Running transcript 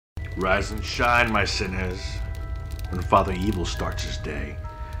Rise and shine, my sinners. When Father Evil starts his day,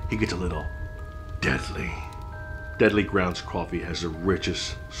 he gets a little deadly. Deadly Grounds coffee has the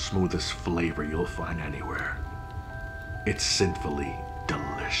richest, smoothest flavor you'll find anywhere. It's sinfully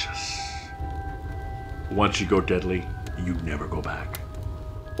delicious. Once you go deadly, you never go back.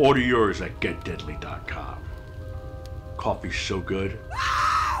 Order yours at getdeadly.com. Coffee's so good,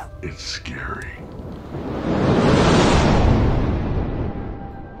 it's scary.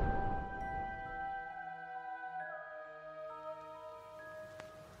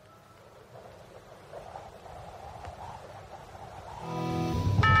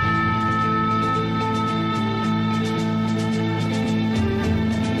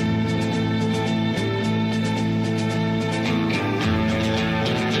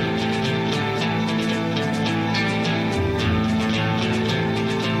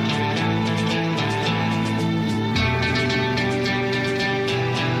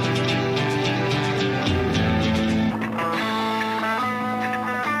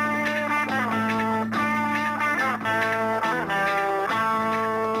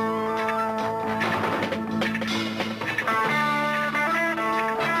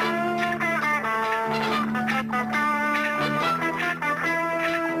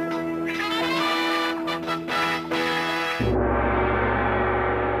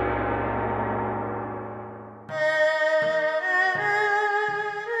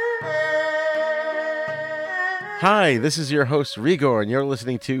 Hi, this is your host, Rigor, and you're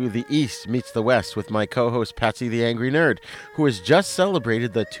listening to The East Meets the West with my co-host, Patsy the Angry Nerd, who has just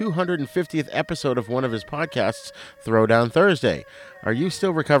celebrated the 250th episode of one of his podcasts, Throwdown Thursday. Are you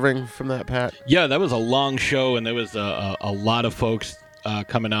still recovering from that, Pat? Yeah, that was a long show, and there was a lot of folks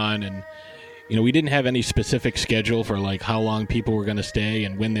coming on, and we didn't have any specific schedule for like how long people were going to stay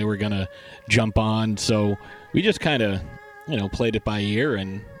and when they were going to jump on, so we just kind of, played it by ear,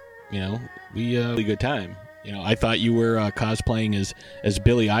 and, we had a good time. I thought you were cosplaying as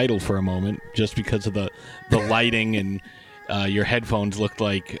Billy Idol for a moment, just because of the lighting, and your headphones looked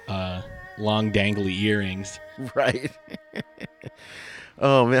like long dangly earrings. Right.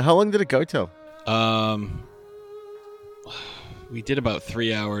 Oh man, how long did it go till? We did about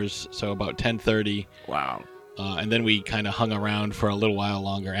 3 hours, so about 10:30. Wow. And then we kind of hung around for a little while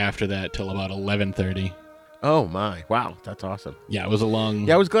longer after that till about 11:30. Oh my! Wow, that's awesome. Yeah, it was a long.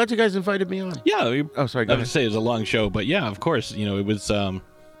 Yeah, I was glad you guys invited me on. Yeah. Oh, sorry. Go I ahead. would say it was a long show, but yeah, of course, it was.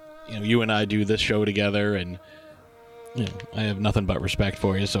 You and I do this show together, and I have nothing but respect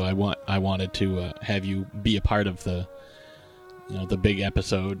for you. So I wanted to have you be a part of the, the big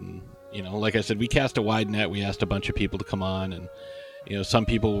episode, and like I said, we cast a wide net. We asked a bunch of people to come on, and some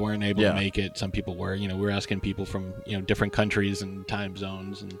people weren't able to make it. Some people were. We're asking people from different countries and time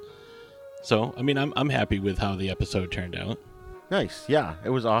zones, and. So, I'm happy with how the episode turned out. Nice. Yeah,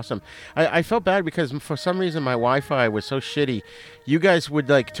 it was awesome. I felt bad because for some reason my Wi-Fi was so shitty. You guys would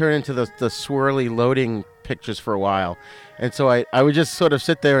turn into the swirly loading pictures for a while. And so I would just sort of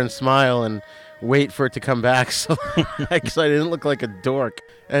sit there and smile and wait for it to come back so I didn't look like a dork.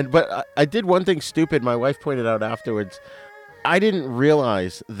 But I did one thing stupid. My wife pointed out afterwards. I didn't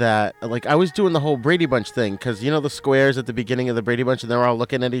realize that, I was doing the whole Brady Bunch thing because, the squares at the beginning of the Brady Bunch and they're all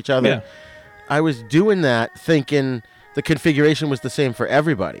looking at each other. Yeah. I was doing that thinking the configuration was the same for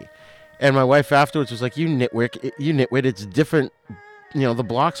everybody. And my wife afterwards was like, you nitwit, it's different. The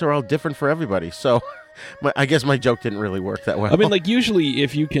blocks are all different for everybody. So I guess my joke didn't really work that well. Usually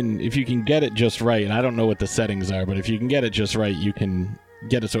if you can get it just right, and I don't know what the settings are, but if you can get it just right, you can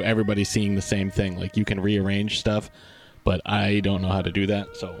get it so everybody's seeing the same thing. Like you can rearrange stuff. But I don't know how to do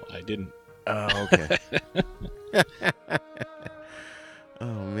that, so I didn't. Oh, okay.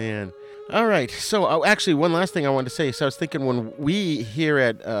 Oh, man. All right. So, actually, one last thing I wanted to say. So, I was thinking when we here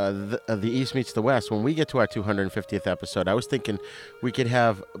at the East Meets the West, when we get to our 250th episode, I was thinking we could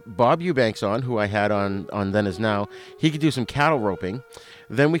have Bob Eubanks on, who I had on Then Is Now. He could do some cattle roping.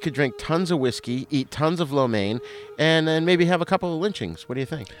 Then we could drink tons of whiskey, eat tons of lo mein, and then maybe have a couple of lynchings. What do you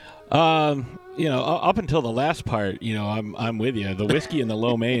think? Up until the last part, I'm with you. The whiskey and the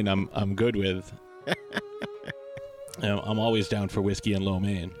lo mein, I'm good with. I'm always down for whiskey and lo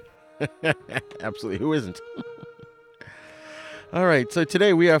mein. Absolutely. Who isn't? All right. So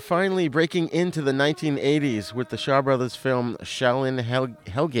today we are finally breaking into the 1980s with the Shaw Brothers film Shaolin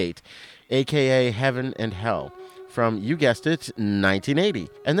Hellgate, a.k.a. Heaven and Hell, from, you guessed it, 1980.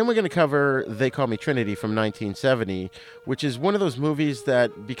 And then we're going to cover They Call Me Trinity from 1970, which is one of those movies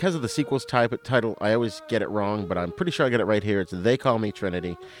that, because of the sequel's title, I always get it wrong, but I'm pretty sure I get it right here. It's They Call Me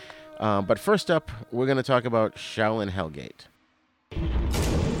Trinity. But first up, we're going to talk about Shaolin Hellgate.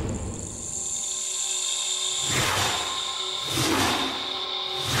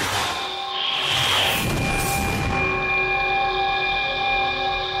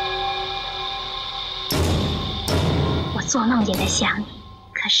 做梦也在想你，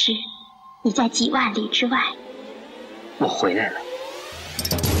可是你在几万里之外。我回来了。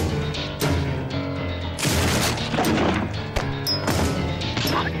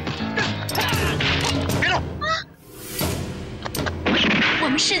别动！我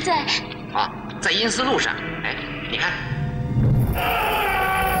们是在在阴司路上。哎，你看。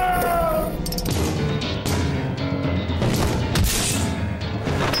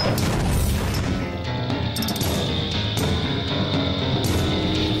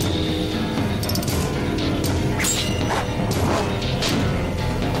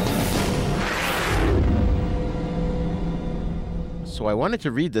So I wanted to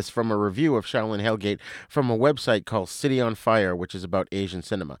read this from a review of Shaolin Hellgate from a website called City on Fire, which is about Asian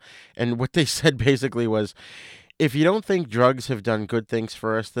cinema. And what they said basically was, if you don't think drugs have done good things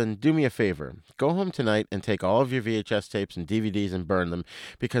for us, then do me a favor. Go home tonight and take all of your VHS tapes and DVDs and burn them,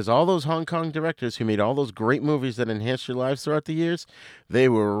 because all those Hong Kong directors who made all those great movies that enhanced your lives throughout the years, they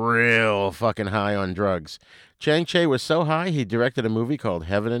were real fucking high on drugs. Chang Che was so high, he directed a movie called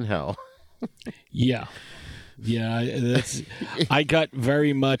Heaven and Hell. Yeah. Yeah, I got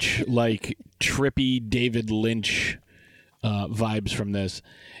very much like trippy David Lynch vibes from this.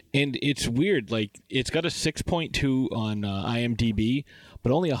 And it's weird, like it's got a 6.2 on IMDb,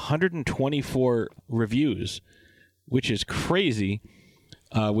 but only 124 reviews, which is crazy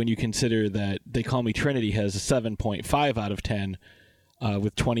when you consider that They Call Me Trinity has a 7.5 out of 10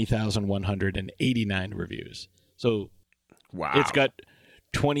 with 20,189 reviews. So wow. It's got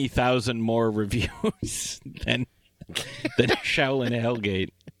 20,000 more reviews than Shaolin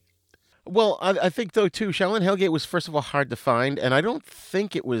Hellgate. Well, I think, though, too, Shaolin Hellgate was, first of all, hard to find, and I don't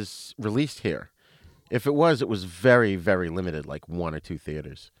think it was released here. If it was very, very limited, like 1 or 2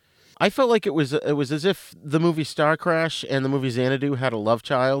 theaters. I felt like it was as if the movie Star Crash and the movie Xanadu had a love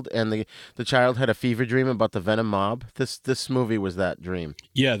child, and the child had a fever dream about the Venom mob. This movie was that dream.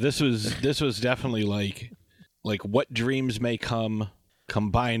 Yeah, this was definitely like what dreams may come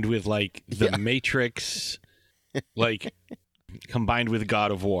combined with like the Matrix, like combined with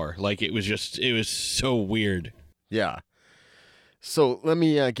God of War. Like it was so weird. Yeah. So let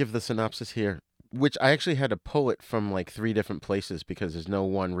me give the synopsis here, which I actually had to pull it from like 3 different places because there's no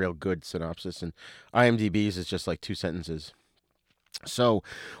one real good synopsis, and IMDb's is just like 2 sentences. So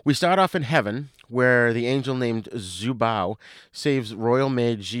we start off in heaven, where the angel named Zhu Bao saves royal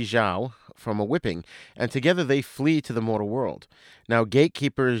maid Ji Zhao from a whipping, and together they flee to the mortal world. Now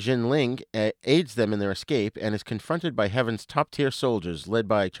gatekeeper Jin Ling aids them in their escape and is confronted by heaven's top-tier soldiers led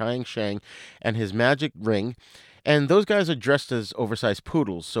by Chiang Shang and his magic ring, and those guys are dressed as oversized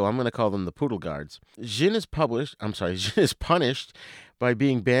poodles, so I'm going to call them the Poodle Guards. Jin is punished by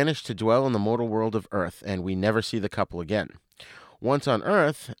being banished to dwell in the mortal world of Earth, and we never see the couple again. Once on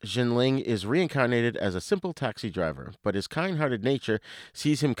Earth, Jinling is reincarnated as a simple taxi driver, but his kind-hearted nature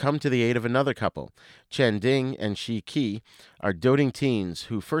sees him come to the aid of another couple. Chen Ding and Shi Qi are doting teens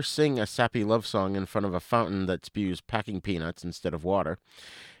who first sing a sappy love song in front of a fountain that spews packing peanuts instead of water.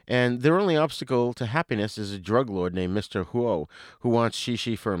 And their only obstacle to happiness is a drug lord named Mr. Huo, who wants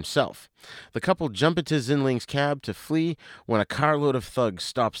Shishi for himself. The couple jump into Zinling's cab to flee when a carload of thugs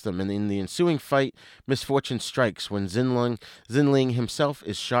stops them, and in the ensuing fight, misfortune strikes when Zinling himself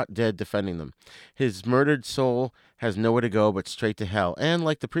is shot dead defending them. His murdered soul has nowhere to go but straight to hell, and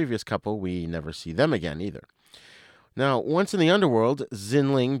like the previous couple, we never see them again either. Now, once in the underworld,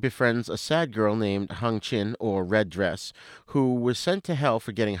 Zinling befriends a sad girl named Hung Chin, or Red Dress, who was sent to hell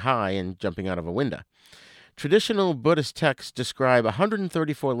for getting high and jumping out of a window. Traditional Buddhist texts describe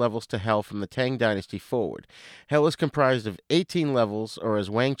 134 levels to hell from the Tang Dynasty forward. Hell is comprised of 18 levels, or as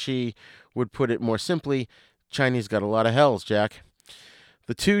Wang Chi would put it more simply, Chinese got a lot of hells, Jack.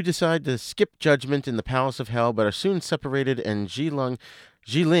 The two decide to skip judgment in the Palace of Hell, but are soon separated, and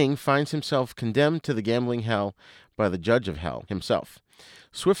Jiling finds himself condemned to the gambling hell by the Judge of Hell himself.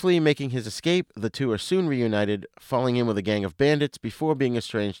 Swiftly making his escape, the two are soon reunited, falling in with a gang of bandits before being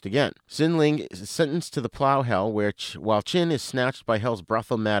estranged again. Zinling is sentenced to the Plow Hell, while Chin is snatched by Hell's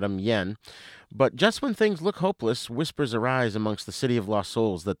brothel madam Yen. But just when things look hopeless, whispers arise amongst the City of Lost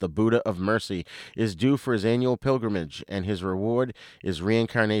Souls that the Buddha of Mercy is due for his annual pilgrimage, and his reward is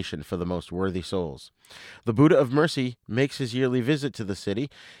reincarnation for the most worthy souls. The Buddha of Mercy makes his yearly visit to the city,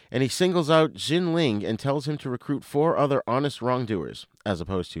 and he singles out Jin Ling and tells him to recruit 4 other honest wrongdoers, as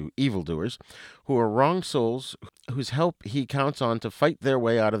opposed to evildoers, who are wrong souls whose help he counts on to fight their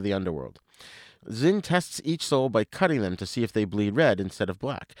way out of the underworld. Zin tests each soul by cutting them to see if they bleed red instead of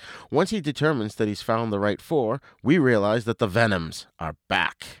black. Once he determines that he's found the right 4, we realize that the Venoms are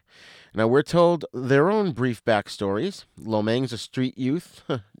back. Now, we're told their own brief backstories. Lo Meng's a street youth,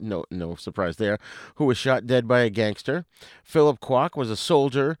 no surprise there, who was shot dead by a gangster. Philip Kwok was a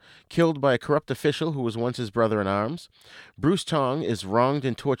soldier, killed by a corrupt official who was once his brother-in-arms. Bruce Tong is wronged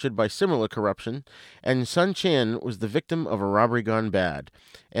and tortured by similar corruption. And Sun Chan was the victim of a robbery gone bad.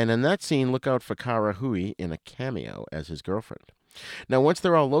 And in that scene, look out for Kara Hui in a cameo as his girlfriend. Now, once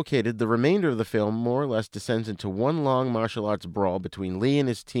they're all located, the remainder of the film more or less descends into one long martial arts brawl between Lee and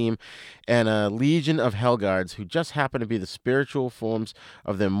his team and a legion of Hellguards who just happen to be the spiritual forms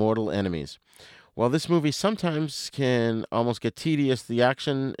of their mortal enemies. While this movie sometimes can almost get tedious, the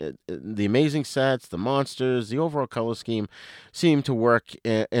action, the amazing sets, the monsters, the overall color scheme seem to work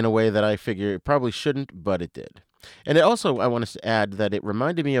in a way that I figure it probably shouldn't, but it did. And it also, I want to add that it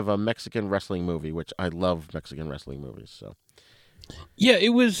reminded me of a Mexican wrestling movie, which I love Mexican wrestling movies, so... Yeah, it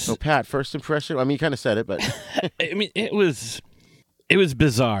was. So, Pat, first impression. I mean, you kind of said it, but I mean, it was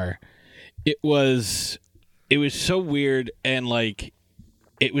bizarre. It was so weird, and like,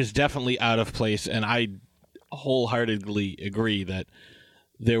 it was definitely out of place. And I wholeheartedly agree that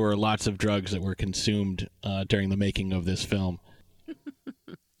there were lots of drugs that were consumed during the making of this film.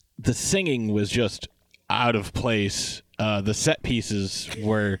 The singing was just out of place. The set pieces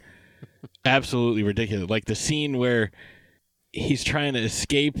were absolutely ridiculous. Like the scene where he's trying to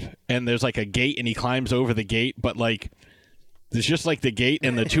escape and there's like a gate and he climbs over the gate, but like there's just like the gate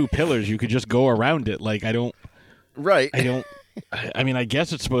and the two pillars. You could just go around it. Like I mean, I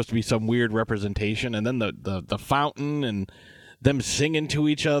guess it's supposed to be some weird representation, and then the fountain and them singing to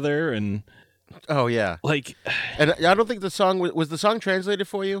each other and oh yeah, like, and I don't think the song was the song translated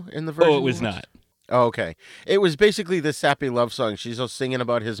for you in the version. Oh, it was not. Oh, okay. It was basically this sappy love song. She's just singing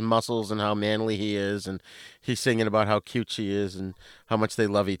about his muscles and how manly he is, and he's singing about how cute she is and how much they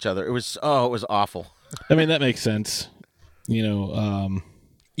love each other. It was awful. I mean, that makes sense. You know,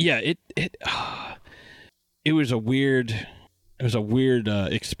 yeah, it was a weird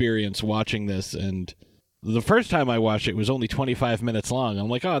experience watching this, and the first time I watched it was only 25 minutes long. I'm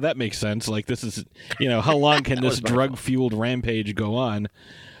like, oh, that makes sense. Like, this is, you know, how long can this drug-fueled rampage go on?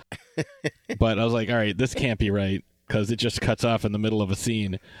 But I was like, all right, this can't be right, because it just cuts off in the middle of a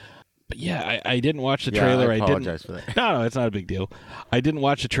scene. But yeah, I didn't watch the trailer. I apologize for that. No, it's not a big deal. I didn't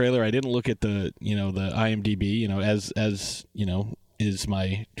watch the trailer. I didn't look at the IMDb, as is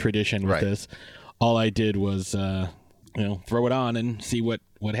my tradition with this. All I did was, throw it on and see what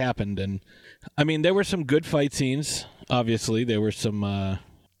happened. And I mean, there were some good fight scenes. Obviously, there were some,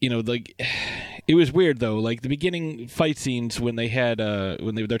 it was weird though. Like the beginning fight scenes when they had,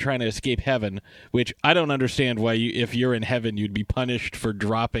 they're trying to escape heaven, which I don't understand why if you're in heaven, you'd be punished for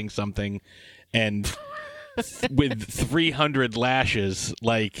dropping something, and with 300 lashes.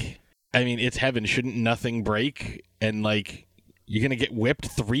 Like, I mean, it's heaven. Shouldn't nothing break? And like, you're gonna get whipped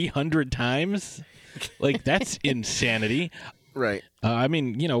 300 times? Like, that's insanity. Right. I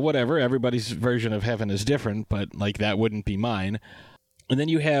mean, whatever. Everybody's version of heaven is different, but like that wouldn't be mine. And then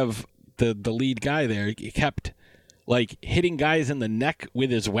you have the lead guy there. He kept like hitting guys in the neck with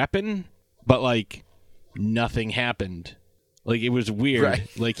his weapon, but like nothing happened. Like, it was weird.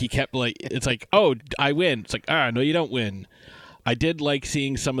 Right. Like he kept like, it's like, oh, I win. It's like, no, you don't win. I did like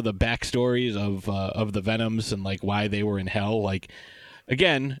seeing some of the backstories of the Venoms and like why they were in hell. Like,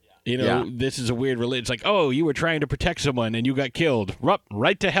 again, this is a weird religion. It's like, oh, you were trying to protect someone and you got killed.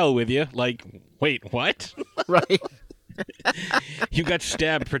 Right to hell with you. Like, wait, what? Right. You got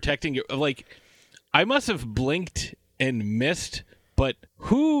stabbed protecting your... Like, I must have blinked and missed, but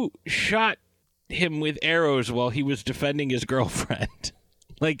who shot him with arrows while he was defending his girlfriend?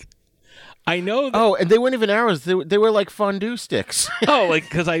 Like, I know that... Oh, and they weren't even arrows. They were like fondue sticks. Oh, like,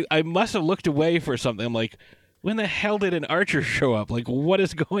 because I must have looked away for something. I'm like, when the hell did an archer show up? Like, what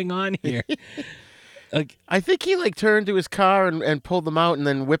is going on here? Like, I think he like turned to his car and pulled them out and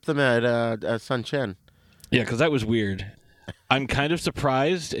then whipped them at Sun Chen. Yeah, because that was weird. I'm kind of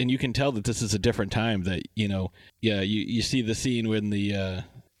surprised, and you can tell that this is a different time. That you see the scene when the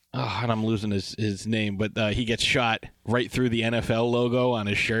and I'm losing his name, but he gets shot right through the NFL logo on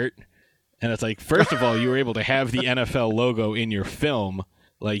his shirt, and it's like, first of all, you were able to have the NFL logo in your film.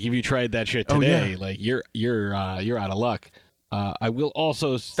 Like, if you tried that shit today, like you're out of luck. I will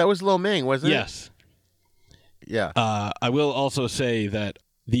also that was Lo Meng, wasn't it? Yes. Yeah. I will also say that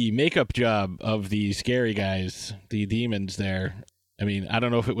the makeup job of the scary guys, the demons there, I mean, I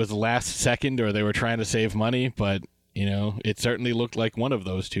don't know if it was last second or they were trying to save money, but, it certainly looked like one of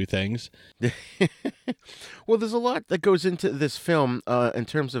those two things. Well, there's a lot that goes into this film in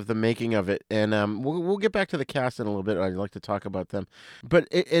terms of the making of it, and we'll get back to the cast in a little bit. I'd like to talk about them. But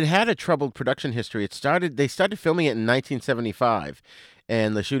it had a troubled production history. They started filming it in 1975,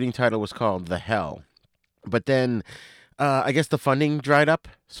 and the shooting title was called The Hell. But then I guess the funding dried up,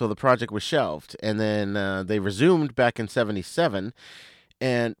 so the project was shelved, and then they resumed back in '77.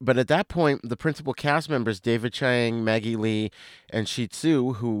 But at that point, the principal cast members, David Chang, Maggie Lee, and Shih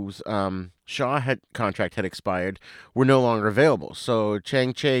Tzu, whose contract had expired, were no longer available. So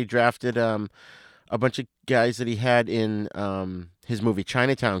Chang Che drafted a bunch of guys that he had in his movie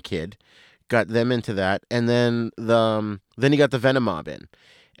Chinatown Kid, got them into that, and then he got the Venom Mob in,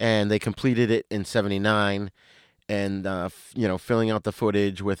 and they completed it in '79. And filling out the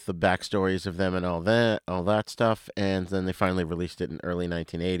footage with the backstories of them and all that stuff, and then they finally released it in early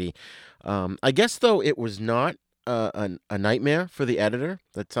 1980. I guess though it was not a nightmare for the editor,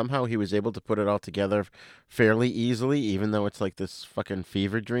 that somehow he was able to put it all together fairly easily, even though it's like this fucking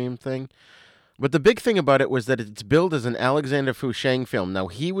fever dream thing. But the big thing about it was that it's billed as an Alexander Fusheng film. Now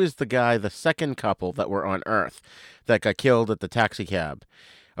he was the second couple that were on Earth that got killed at the taxi cab.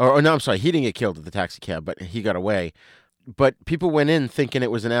 Or no, I'm sorry, he didn't get killed at the taxi cab, but he got away. But people went in thinking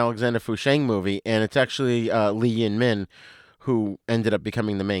it was an Alexander Fusheng movie, and it's actually Lee Yin-min who ended up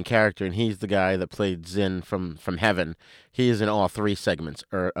becoming the main character, and he's the guy that played Zin from Heaven. He is in all three segments,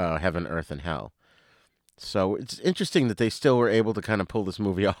 Heaven, Earth, and Hell. So it's interesting that they still were able to kind of pull this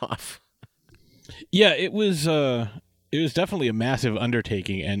movie off. Yeah, it was definitely a massive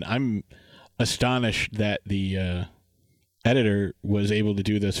undertaking, and I'm astonished that the editor was able to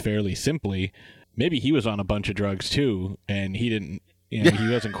do this fairly simply. Maybe he was on a bunch of drugs too, and he didn't. He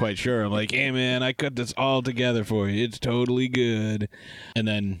wasn't quite sure. I'm like, hey man, I cut this all together for you. It's totally good. And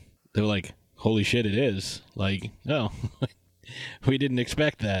then they were like, holy shit, it is. Like, oh, we didn't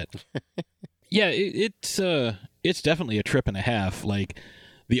expect that. Yeah, it's definitely a trip and a half. Like,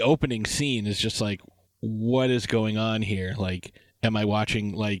 the opening scene is just like, what is going on here? Like, am I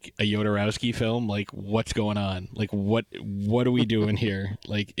watching like a Jodorowsky film? Like, what's going on? Like, what are we doing here?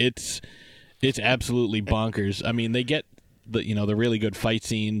 Like, it's absolutely bonkers. I mean, they get the really good fight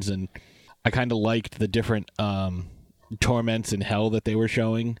scenes, and I kind of liked the different torments in hell that they were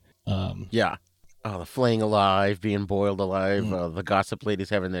showing. Yeah. Oh, the flaying alive, being boiled alive, the gossip ladies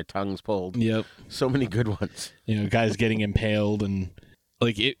having their tongues pulled. Yep. So many good ones. Guys getting impaled, and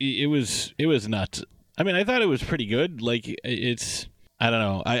like it was nuts. I mean, I thought it was pretty good. Like, I don't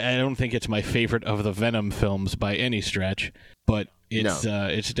know. I don't think it's my favorite of the Venom films by any stretch, but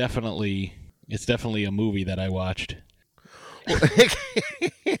it's definitely a movie that I watched.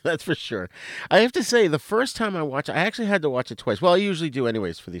 That's for sure. I have to say, the first time I watched it, I actually had to watch it twice. Well, I usually do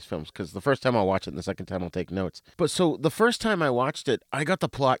anyways for these films, because the first time I'll watch it and the second time I'll take notes. But so the first time I watched it, I got the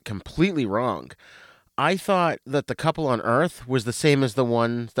plot completely wrong. I thought that the couple on Earth was the same as the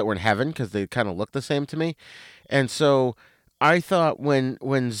ones that were in heaven, because they kind of looked the same to me. And so I thought when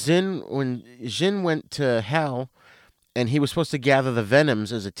Jin went to hell and he was supposed to gather the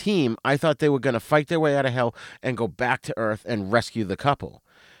Venoms as a team, I thought they were going to fight their way out of hell and go back to Earth and rescue the couple.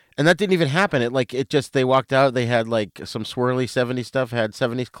 And that didn't even happen. They walked out, they had like some swirly 70s stuff, had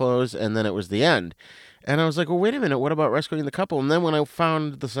 70s clothes, and then it was the end. And I was like, well, wait a minute, what about rescuing the couple? And then when I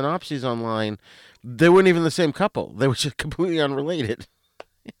found the synopses online, they weren't even the same couple. They were just completely unrelated.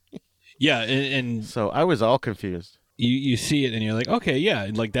 Yeah, and so I was all confused. You see it and you're like, okay, yeah,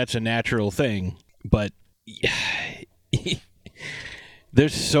 like that's a natural thing. But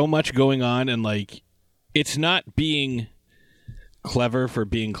there's so much going on, and like, it's not being clever for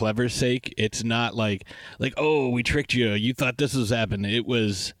being clever's sake. It's not like, oh, we tricked you. You thought this was happening. It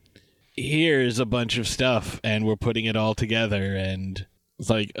was, here's a bunch of stuff, and we're putting it all together, and it's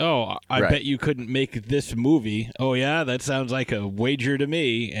like, oh, I bet you couldn't make this movie. Oh, yeah? That sounds like a wager to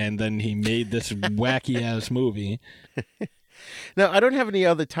me. And then he made this wacky-ass movie. Now, I don't have any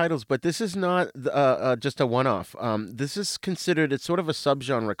other titles, but this is not just a one-off. This is considered, it's sort of a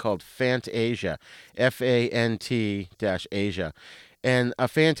subgenre called Fantasia, Fant-Asia. And a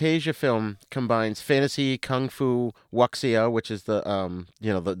Fantasia film combines fantasy, kung fu, wuxia, which is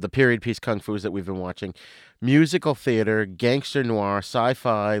the period piece kung fus that we've been watching, musical theater, gangster noir,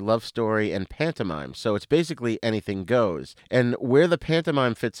 sci-fi, love story, and pantomime. So it's basically anything goes. And where the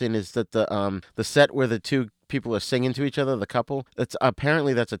pantomime fits in is that the set where the two people are singing to each other, the couple, that's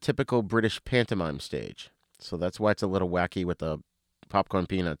a typical British pantomime stage. So that's why it's a little wacky with the popcorn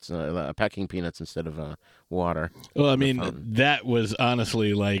peanuts, packing peanuts instead of water. Well, I mean, that was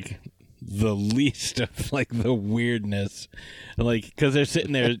honestly like the least of like the weirdness, like, because they're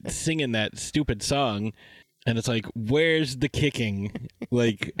sitting there singing that stupid song, and it's like, where's the kicking?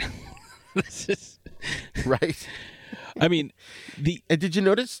 Like, this is right. I mean, And did you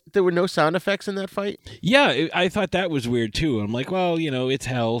notice there were no sound effects in that fight? yeah, I thought that was weird too. I'm like, well, it's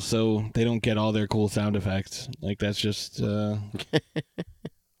hell, so they don't get all their cool sound effects. Like that's just, yeah,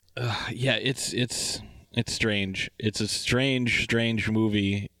 it's strange. It's a strange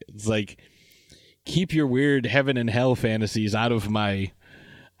movie. It's like, keep your weird heaven and hell fantasies out of my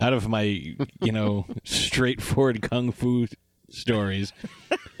straightforward kung fu stories.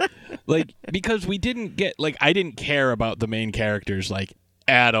 Like, because we didn't get, like, I didn't care about the main characters, like,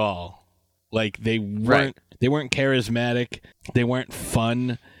 at all. Like, they weren't charismatic. They weren't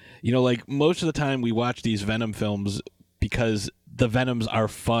fun. Like, most of the time we watch these Venom films because the Venoms are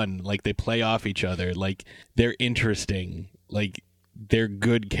fun. Like, they play off each other. Like, they're interesting. Like, they're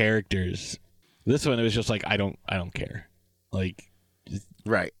good characters. This one, it was just like, I don't care. Like,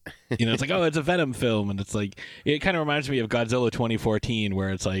 Right. it's like, oh, it's a Venom film, and it's like, it kind of reminds me of Godzilla 2014,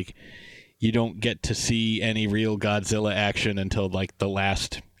 where it's like, you don't get to see any real Godzilla action until like the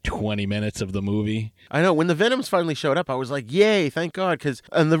last 20 minutes of the movie. I know. When the Venoms finally showed up, I was like, yay, thank God.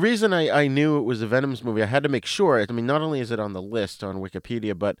 And the reason I knew it was a Venoms movie, I had to make sure. I mean, not only is it on the list on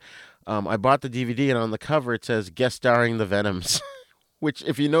Wikipedia, but I bought the DVD, and on the cover it says guest starring the Venoms. Which,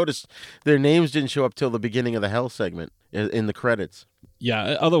 if you notice, their names didn't show up till the beginning of the Hell segment in the credits.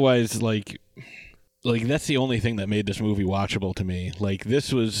 Yeah, otherwise, like that's the only thing that made this movie watchable to me. Like,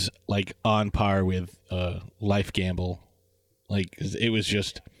 this was, like, on par with Life Gamble. Like, it was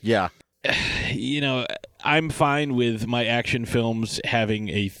just... Yeah. I'm fine with my action films having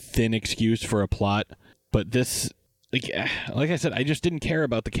a thin excuse for a plot, but this... Like I said, I just didn't care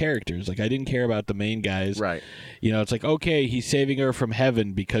about the characters. Like, I didn't care about the main guys. Right. It's like, okay, he's saving her from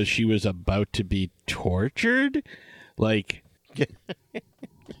heaven because she was about to be tortured? Like...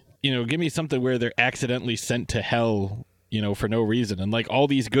 give me something where they're accidentally sent to hell, for no reason. And, like, all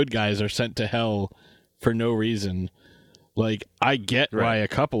these good guys are sent to hell for no reason. Like, I get why a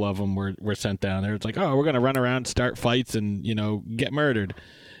couple of them were sent down there. It's like, oh, we're going to run around, start fights, and, get murdered,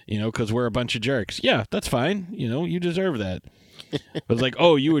 because we're a bunch of jerks. Yeah, that's fine. You deserve that. But it's like,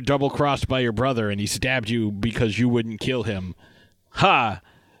 oh, you were double-crossed by your brother, and he stabbed you because you wouldn't kill him. Ha!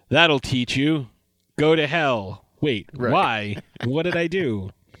 That'll teach you. Go to hell. Wait, why? What did I do?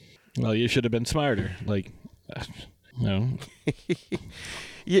 Well, you should have been smarter. Like, no.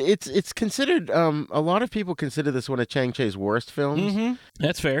 Yeah, it's considered. A lot of people consider this one of Chang Cheh's worst films. Mm-hmm.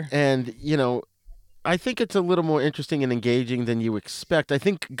 That's fair. And I think it's a little more interesting and engaging than you expect. I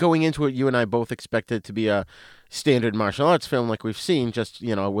think going into it, you and I both expected it to be a standard martial arts film like we've seen, just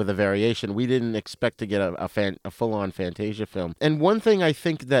with a variation. We didn't expect to get a full-on Fantasia film. And one thing I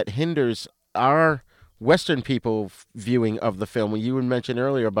think that hinders our Western people viewing of the film, when you had mentioned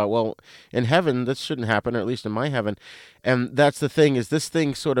earlier about, well, in heaven, this shouldn't happen, or at least in my heaven. And that's the thing, is this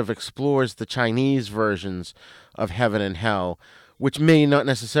thing sort of explores the Chinese versions of heaven and hell, which may not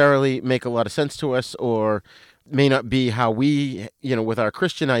necessarily make a lot of sense to us, or may not be how we, with our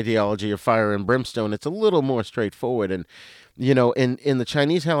Christian ideology of fire and brimstone. It's a little more straightforward. And, in the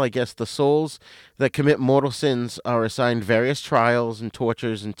Chinese hell, I guess the souls that commit mortal sins are assigned various trials and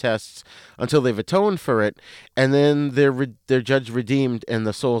tortures and tests until they've atoned for it, and then they're judged redeemed, and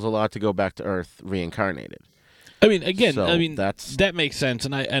the soul's allowed to go back to Earth reincarnated. I mean, again, So that makes sense,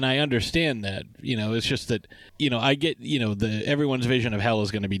 and I understand that. It's just that I get everyone's vision of hell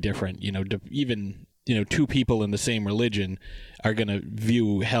is going to be different. Even two people in the same religion are going to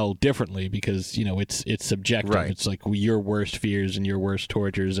view hell differently because it's subjective. Right. It's like your worst fears and your worst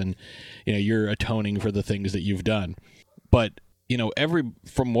tortures, and you're atoning for the things that you've done. But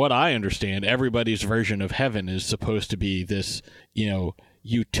from what I understand, everybody's version of heaven is supposed to be this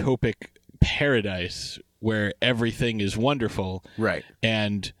utopic paradise where everything is wonderful. Right.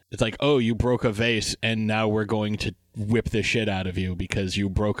 And it's like, oh, you broke a vase, and now we're going to whip the shit out of you because you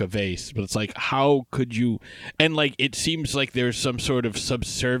broke a vase. But it's like, how could you? And, like, it seems like there's some sort of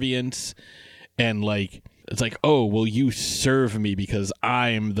subservience, and, like, it's like, oh, well, you serve me because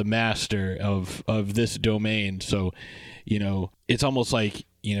I'm the master of this domain. So, it's almost like,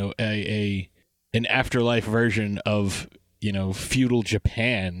 an afterlife version of feudal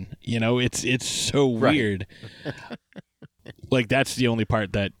Japan. It's so weird. Like, that's the only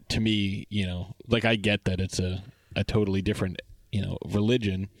part that, to me, like, I get that it's a totally different,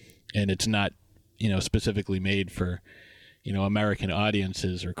 religion, and it's not, specifically made for, American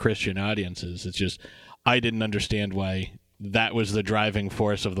audiences or Christian audiences. It's just, I didn't understand why that was the driving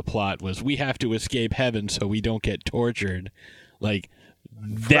force of the plot, was we have to escape heaven so we don't get tortured. Like,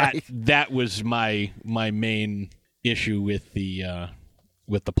 that was my main issue with the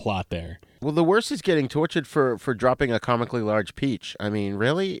plot there. Well, the worst is getting tortured for dropping a comically large peach. I mean,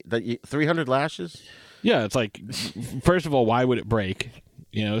 really? 300 lashes? Yeah, it's like, first of all, why would it break?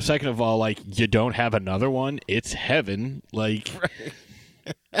 You know, second of all, like, you don't have another one. It's heaven. Like,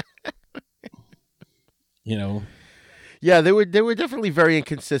 you know. Yeah, they were definitely very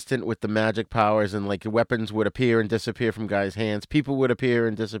inconsistent with the magic powers, and like weapons would appear and disappear from guys' hands. People would appear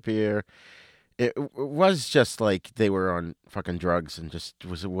and disappear. It was just like they were on fucking drugs and just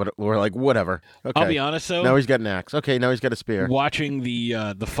we're like whatever. Okay. I'll be honest though. Now he's got an axe. Okay, now he's got a spear. Watching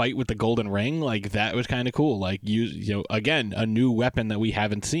the fight with the golden ring, like that was kind of cool. Like you know, again, a new weapon that we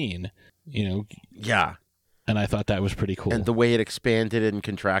haven't seen. You know. Yeah. And I thought that was pretty cool. And the way it expanded and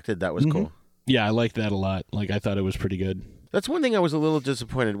contracted, that was cool. Yeah, I liked that a lot. Like I thought it was pretty good. That's one thing I was a little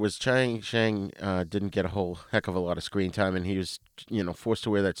disappointed was Chang Shang didn't get a whole heck of a lot of screen time, and he was, forced to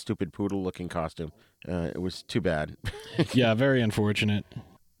wear that stupid poodle-looking costume. It was too bad. Yeah, very unfortunate.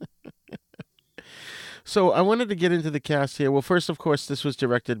 So I wanted to get into the cast here. Well, first, of course, this was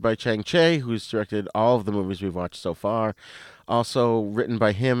directed by Chang Che, who's directed all of the movies we've watched so far. Also written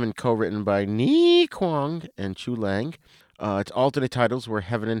by him and co-written by Ni Kuang and Chu Lang. Its alternate titles were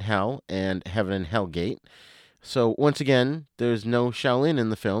Heaven and Hell and Heaven and Hellgate. So, once again, there's no Shaolin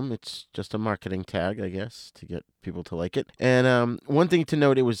in the film. It's just a marketing tag, I guess, to get people to like it. And one thing to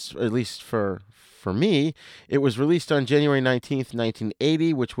note, it was, at least for me, it was released on January 19th,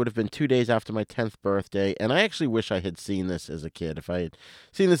 1980, which would have been 2 days after my 10th birthday. And I actually wish I had seen this as a kid. If I had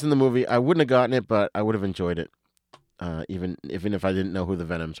seen this in the movie, I wouldn't have gotten it, but I would have enjoyed it. Even if I didn't know who the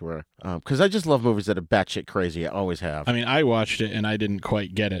Venoms were. Because I just love movies that are batshit crazy. I always have. I mean, I watched it and I didn't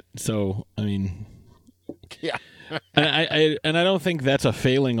quite get it. So, I mean... Yeah. and I don't think that's a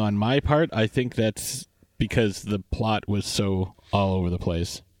failing on my part. I think that's because the plot was so all over the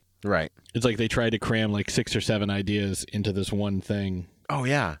place. Right. It's like they tried to cram like 6 or 7 ideas into this one thing. Oh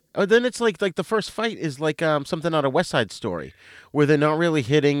yeah. Oh, then it's like the first fight is like something out of West Side Story, where they're not really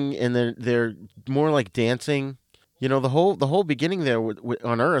hitting and they're more like dancing. You know, the whole beginning there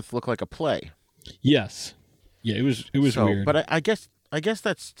on Earth looked like a play. Yes. Yeah, it was weird. But I guess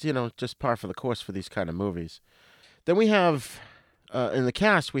that's, just par for the course for these kind of movies. Then we have, in the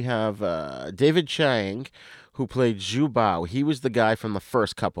cast, we have David Chang, who played Zhu Bao. He was the guy from the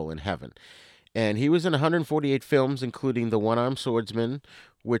first couple in Heaven. And he was in 148 films, including The One-Armed Swordsman,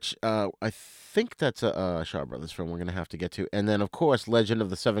 which I think that's a Shaw Brothers film we're going to have to get to. And then, of course, Legend of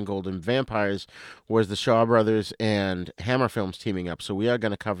the Seven Golden Vampires was the Shaw Brothers and Hammer Films teaming up. So we are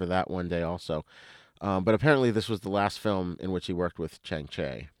going to cover that one day also. But apparently this was the last film in which he worked with Chang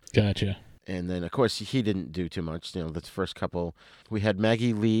Che. Gotcha. And then, of course, he didn't do too much. The first couple, we had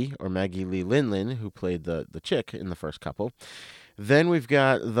Maggie Lee Lin Lin, who played the chick in the first couple. Then we've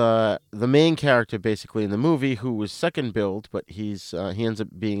got the main character, basically, in the movie, who was second billed, but he ends up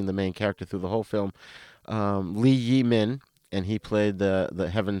being the main character through the whole film, Li Yi Min, and he played the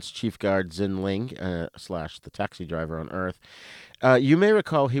Heaven's chief guard, Xin Ling, / the taxi driver on Earth. You may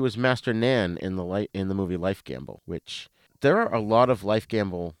recall he was Master Nan in the movie Life Gamble, which there are a lot of Life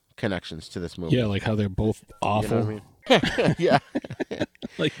Gamble connections to this movie. Yeah, like how they're both awful. You know what I mean? Yeah.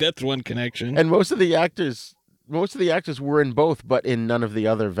 Like that's one connection. And most of the actors were in both, but in none of the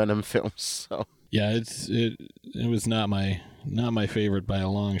other Venom films. So yeah, it was not my favorite by a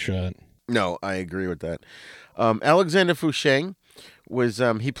long shot. No, I agree with that. Alexander Fusheng was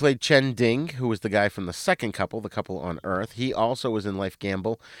he played Chen Ding, who was the guy from the second couple, the couple on Earth. He also was in Life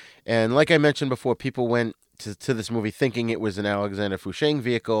Gamble, and like I mentioned before, people went to this movie thinking it was an Alexander Fusheng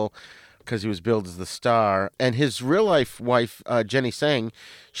vehicle because he was billed as the star. And his real life wife, Jenny Sang,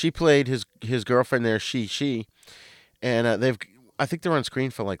 she played his girlfriend there, she, and I think they're on screen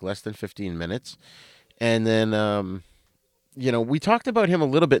for like less than 15 minutes, and then. We talked about him a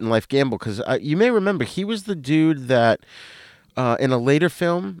little bit in Life Gamble because you may remember he was the dude that in a later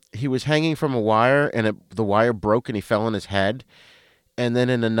film he was hanging from a wire and the wire broke and he fell on his head, and then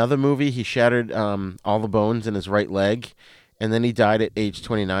in another movie he shattered all the bones in his right leg, and then he died at age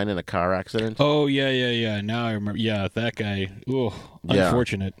 29 in a car accident. Oh yeah. Now I remember. Yeah, that guy. Oh,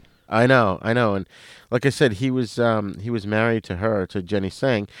 unfortunate. Yeah. I know, and like I said, he was married to Jenny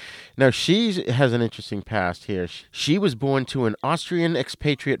Sang. Now she has an interesting past here. She was born to an Austrian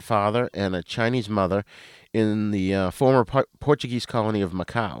expatriate father and a Chinese mother in the former Portuguese colony of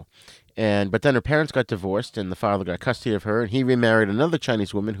Macau, but then her parents got divorced, and the father got custody of her, and he remarried another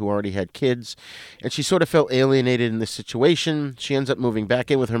Chinese woman who already had kids, and she sort of felt alienated in this situation. She ends up moving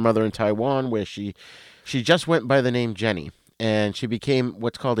back in with her mother in Taiwan, where she just went by the name Jenny. And she became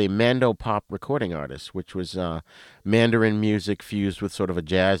what's called a Mando pop recording artist, which was Mandarin music fused with sort of a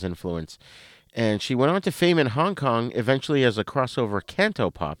jazz influence. And she went on to fame in Hong Kong, eventually as a crossover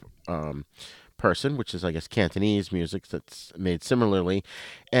canto pop person, which is, I guess, Cantonese music that's made similarly.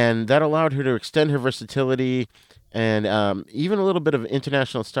 And that allowed her to extend her versatility and even a little bit of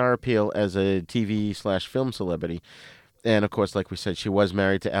international star appeal as a TV/film celebrity. And, of course, like we said, she was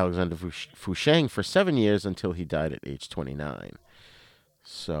married to Alexander Fusheng for 7 years until he died at age 29.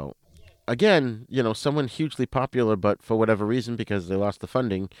 So, again, someone hugely popular, but for whatever reason, because they lost the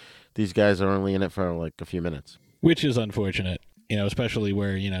funding, these guys are only in it for like a few minutes. Which is unfortunate, especially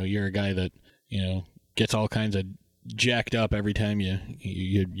where, you're a guy that, gets all kinds of jacked up every time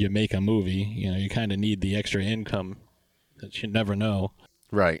you make a movie. You kind of need the extra income that you never know.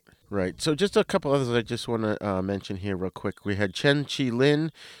 Right. So just a couple others I just want to mention here real quick. We had Chen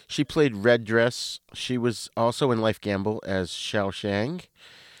Chi-lin. She played Red Dress. She was also in Life Gamble as Xiao Shang.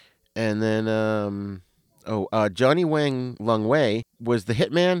 And then, Johnny Wang Lung Wei was the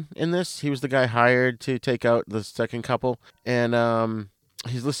hitman in this. He was the guy hired to take out the second couple. And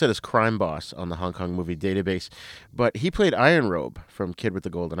he's listed as crime boss on the Hong Kong movie database. But he played Iron Robe from Kid with the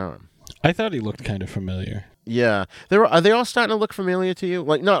Golden Arm. I thought he looked kind of familiar. Yeah. Are they all starting to look familiar to you?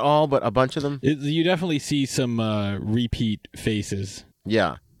 Like, not all, but a bunch of them? You definitely see some repeat faces.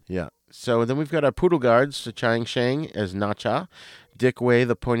 Yeah. So then we've got our poodle guards, Chang Sheng as Na Cha. Dick Wei,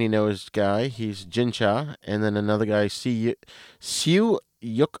 the pointy-nosed guy, he's Jin Cha. And then another guy, Siu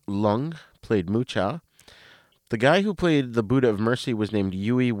Yuk Lung, played Mu Cha. The guy who played the Buddha of Mercy was named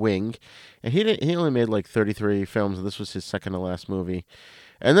Yui Wing. And he only made like 33 films, and this was his second to last movie.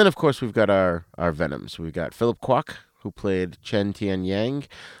 And then, of course, we've got our Venoms. We've got Philip Kwok, who played Chen Tian Yang.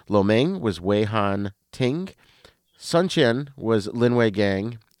 Lo Meng was Wei Han Ting. Sun Chen was Lin Wei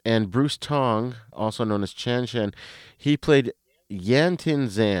Gang. And Bruce Tong, also known as Chan Shen, he played Yan Tin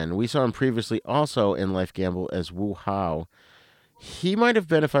Zan. We saw him previously also in Life Gamble as Wu Hao. He might have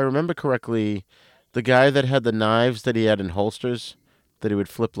been, if I remember correctly, the guy that had the knives that he had in holsters that he would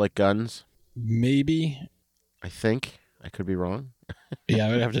flip like guns. Maybe. I think. I could be wrong. Yeah,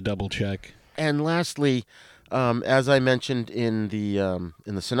 I would have to double check. And lastly, as I mentioned in the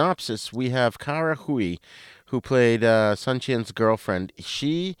synopsis, we have Kara Hui, who played Sun Qian's girlfriend.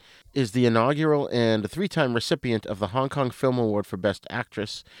 She is the inaugural and 3-time recipient of the Hong Kong Film Award for Best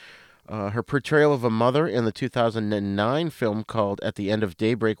Actress. Her portrayal of a mother in the 2009 film called At the End of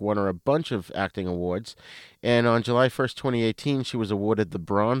Daybreak won her a bunch of acting awards. And on July 1st, 2018, she was awarded the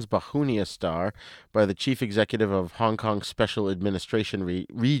Bronze Bahunia Star by the Chief Executive of Hong Kong Special Administration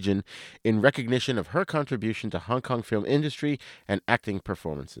Region in recognition of her contribution to Hong Kong film industry and acting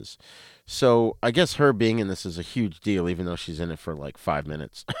performances. So I guess her being in this is a huge deal, even though she's in it for like 5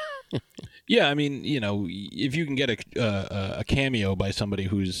 minutes. Yeah, I mean, if you can get a cameo by somebody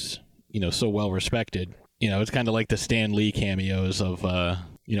who's so well respected, it's kind of like the Stan Lee cameos of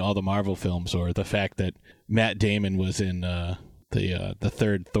all the Marvel films, or the fact that Matt Damon was in the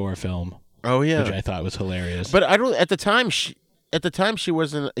third Thor film. Oh yeah, which I thought was hilarious. But I don't. At the time she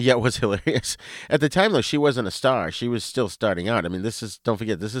wasn't. Yeah, it was hilarious. At the time though, she wasn't a star. She was still starting out. I mean, don't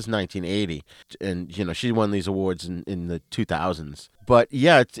forget, this is 1980, and she won these awards in the 2000s. But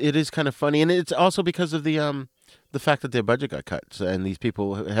yeah, it is kind of funny, and it's also because of the fact that their budget got cut, and these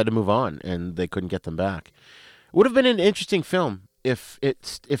people had to move on, and they couldn't get them back. It would have been an interesting film if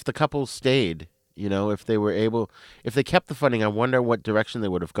the couple stayed. If they kept the funding. I wonder what direction they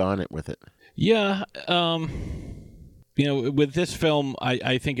would have gone with it. Yeah, with this film,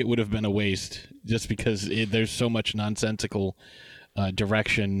 I think it would have been a waste, just because there's so much nonsensical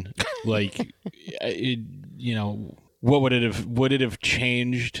direction. Like, what would it have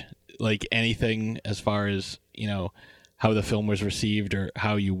changed? Like anything as far as how the film was received or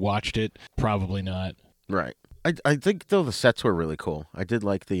how you watched it? Probably not. Right. I think though the sets were really cool. I did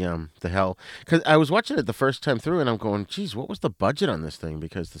like the hell, because I was watching it the first time through and I'm going, geez, what was the budget on this thing?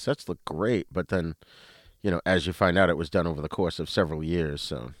 Because the sets look great, but then as you find out, it was done over the course of several years.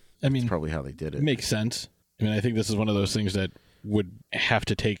 So that's probably how they did it. It makes sense. I mean, I think this is one of those things that would have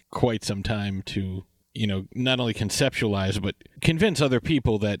to take quite some time to not only conceptualize, but convince other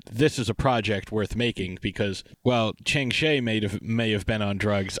people that this is a project worth making, because while Cheng Shih may have been on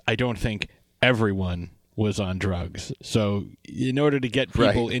drugs, I don't think everyone was on drugs. So in order to get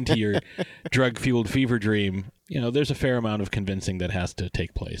people into your drug-fueled fever dream, there's a fair amount of convincing that has to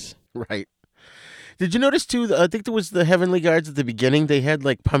take place. Right. Did you notice too? I think there was the Heavenly Guards at the beginning. They had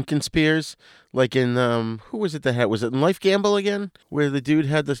like pumpkin spears, like in who was it that had? Was it in Life Gamble again, where the dude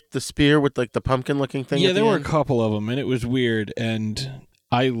had the spear with like the pumpkin looking thing? Yeah, there were a couple of them, and it was weird. And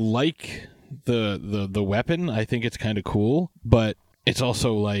I like the weapon. I think it's kind of cool, but it's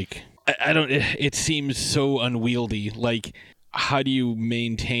also like I don't. It seems so unwieldy. Like, how do you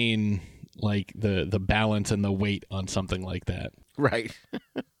maintain like the balance and the weight on something like that? Right.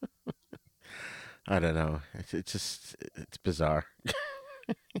 I don't know. It's bizarre.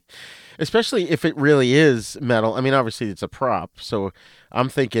 Especially if it really is metal. I mean, obviously it's a prop, so I'm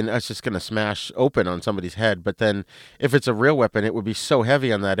thinking it's just going to smash open on somebody's head. But then if it's a real weapon, it would be so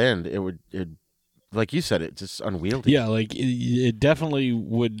heavy on that end. Like you said, it's just unwieldy. Yeah, like it definitely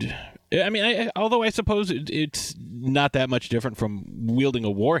would. I mean, although I suppose it's not that much different from wielding a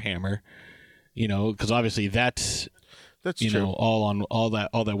warhammer, because obviously that's true. all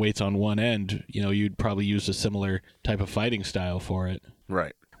that weight's on one end. You'd probably use a similar type of fighting style for it.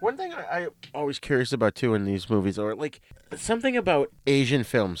 Right. One thing I'm always curious about too in these movies, or like something about Asian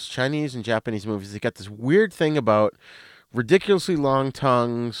films, Chinese and Japanese movies, they got this weird thing about ridiculously long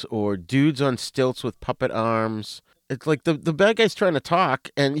tongues or dudes on stilts with puppet arms. It's like the bad guy's trying to talk,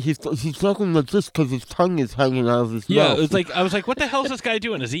 and he's talking like this because his tongue is hanging out of his mouth. Yeah, it's like I was like, what the hell is this guy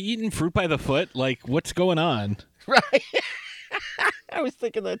doing? Is he eating fruit by the foot? Like, what's going on? Right. I was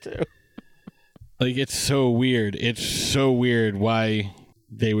thinking that too. Like, it's so weird. It's so weird why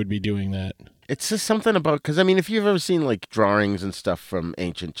they would be doing that. It's just something about, because I mean, if you've ever seen like drawings and stuff from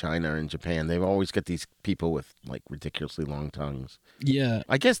ancient China and Japan, they've always got these people with like ridiculously long tongues. Yeah.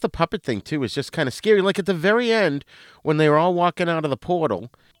 I guess the puppet thing too is just kind of scary. Like at the very end, when they were all walking out of the portal,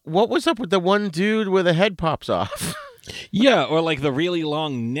 what was up with the one dude where the head pops off? Yeah, or like the really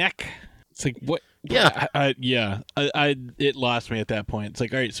long neck. It's like, what? Yeah. It lost me at that point. It's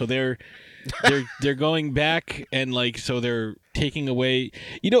like, all right, so they're going back and like, so they're taking away,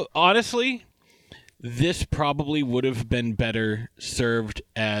 honestly, this probably would have been better served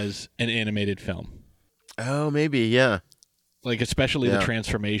as an animated film. Oh, maybe, yeah. Like, especially the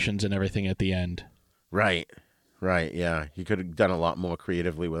transformations and everything at the end. Right, yeah. You could have done a lot more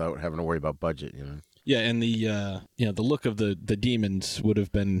creatively without having to worry about budget, Yeah, and the look of the demons would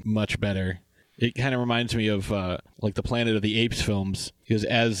have been much better. It kind of reminds me of like the Planet of the Apes films, because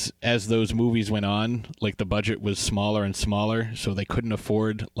as those movies went on, like the budget was smaller and smaller, so they couldn't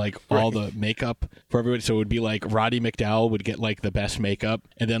afford like all the makeup for everybody. So it would be like Roddy McDowell would get like the best makeup,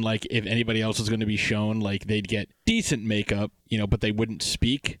 and then like if anybody else was going to be shown, like they'd get decent makeup, but they wouldn't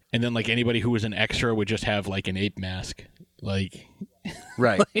speak, and then like anybody who was an extra would just have like an ape mask, like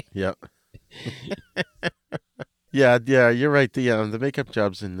right. Yep. Yeah, you're right. The makeup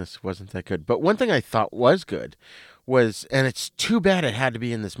jobs in this wasn't that good. But one thing I thought was good was, and it's too bad it had to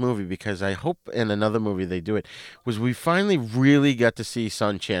be in this movie because I hope in another movie they do it, was we finally really got to see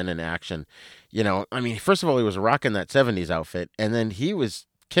Sun Chen in action. I mean, first of all, he was rocking that 70s outfit, and then he was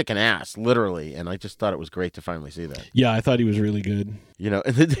kicking ass, literally, and I just thought it was great to finally see that. Yeah, I thought he was really good. And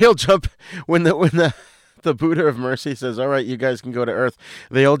they'll jump when the Buddha of Mercy says, all right, you guys can go to Earth.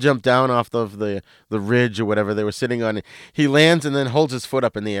 They all jump down off of the ridge or whatever they were sitting on. He lands and then holds his foot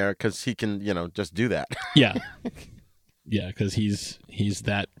up in the air because he can, just do that. Yeah. Yeah, because he's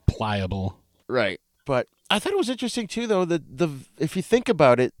that pliable. Right. But I thought it was interesting, too, though, that if you think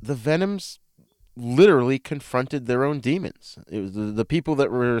about it, the Venoms literally confronted their own demons. It was the people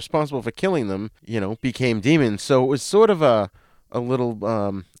that were responsible for killing them, became demons. So it was sort of a little...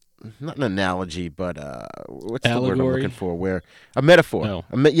 not an analogy, but what's allegory? The word I'm looking for? Where a metaphor. Oh.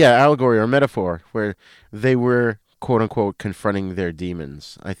 Allegory or metaphor, where they were, quote unquote, confronting their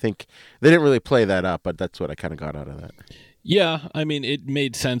demons. I think they didn't really play that up, but that's what I kind of got out of that. Yeah, I mean, it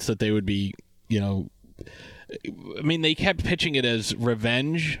made sense that they would be, I mean, they kept pitching it as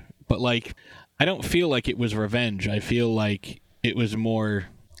revenge, but like, I don't feel like it was revenge. I feel like it was more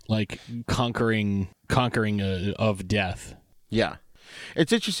like conquering of death. Yeah.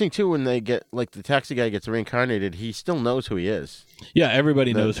 It's interesting, too, when they get, like, the taxi guy gets reincarnated, he still knows who he is. Yeah,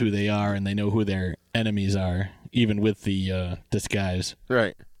 everybody knows who they are, and they know who their enemies are, even with the disguise.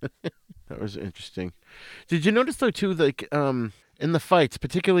 Right. That was interesting. Did you notice, though, too, like, in the fights,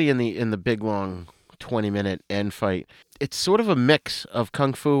 particularly in the big, long 20-minute end fight, it's sort of a mix of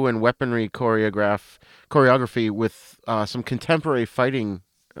kung fu and weaponry choreography with some contemporary fighting,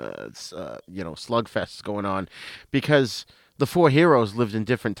 slugfests going on, because... the four heroes lived in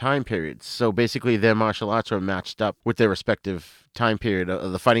different time periods, so basically their martial arts are matched up with their respective time period,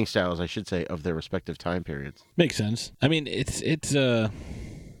 the fighting styles, I should say, of their respective time periods. Makes sense. I mean, it's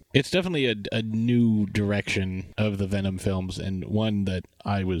definitely a new direction of the Venom films, and one that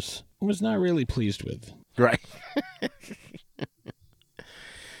I was not really pleased with. Right.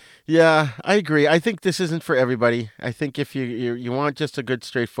 Yeah, I agree. I think this isn't for everybody. I think if you want just a good,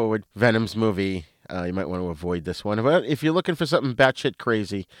 straightforward Venom's movie, you might want to avoid this one. But if you're looking for something batshit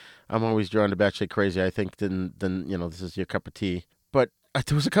crazy, I'm always drawn to batshit crazy. I think then this is your cup of tea. But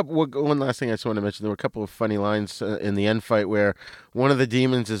There was one last thing I just want to mention. There were a couple of funny lines in the end fight where one of the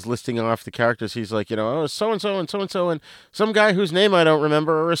demons is listing off the characters. He's like, oh, so-and-so and so-and-so and some guy whose name I don't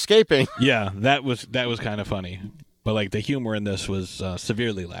remember are escaping. Yeah, that was kind of funny. But, like, the humor in this was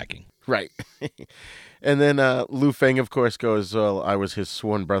severely lacking. Right. And then Lu Feng, of course, goes, well, I was his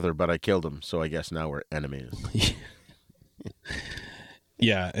sworn brother, but I killed him, so I guess now we're enemies.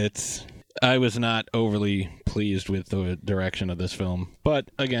 Yeah, I was not overly pleased with the direction of this film.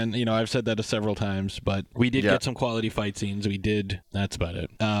 But again, I've said that several times, but we did get some quality fight scenes. That's about it.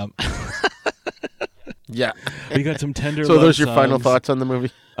 Yeah. We got some tender So love those are your songs. final thoughts on the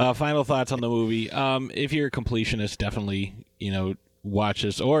movie? Final thoughts on the movie. If you're a completionist, definitely, watch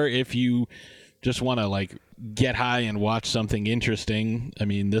this. Or if you just want to, like, get high and watch something interesting, I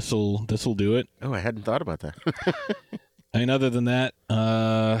mean, this'll do it. Oh, I hadn't thought about that. I mean, other than that,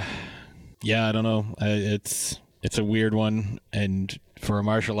 yeah, I don't know. It's a weird one, and for a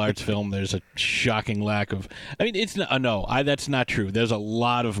martial arts film, there's a shocking lack of. I mean, it's not. No, that's not true. There's a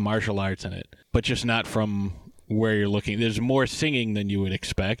lot of martial arts in it, but just not from where you're looking. There's more singing than you would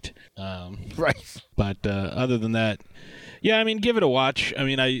expect. Right. But other than that, yeah, I mean, give it a watch. I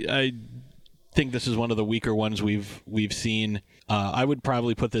mean, I think this is one of the weaker ones we've seen. I would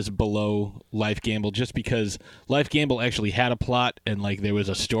probably put this below Life Gamble just because Life Gamble actually had a plot and like there was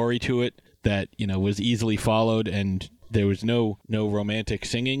a story to it that was easily followed and there was no romantic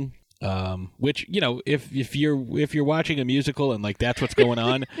singing. Which if you're watching a musical and like that's what's going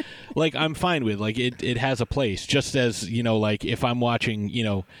on, like I'm fine with like it has a place. Just as like if I'm watching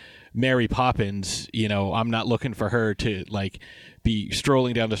Mary Poppins, I'm not looking for her to like be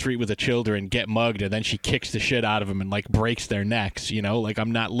strolling down the street with the children, get mugged, and then she kicks the shit out of them and like breaks their necks. Like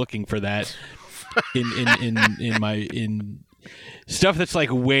I'm not looking for that in stuff that's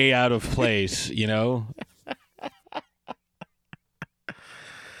like way out of place.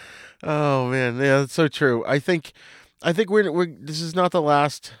 Oh man, yeah, that's so true. I think we're this is not the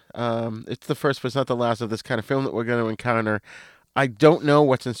last. It's the first, but it's not the last of this kind of film that we're going to encounter. I don't know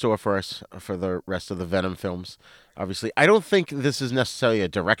what's in store for us for the rest of the Venom films. Obviously, I don't think this is necessarily a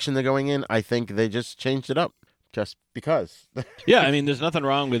direction they're going in. I think they just changed it up just because. Yeah, I mean, there's nothing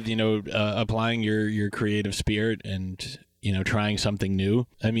wrong with applying your creative spirit and trying something new.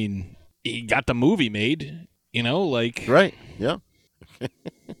 I mean, he got the movie made. Like right, yeah.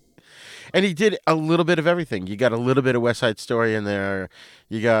 And he did a little bit of everything. You got a little bit of West Side Story in there.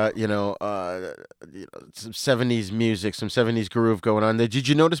 You got, some 70s music, some 70s groove going on there. Did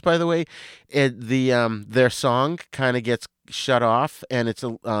you notice, by the way, their song kind of gets shut off, and it's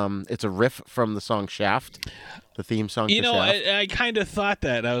a riff from the song Shaft, the theme song to Shaft. I kind of thought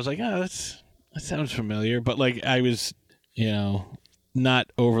that. I was like, oh, that sounds familiar. But, like, I was,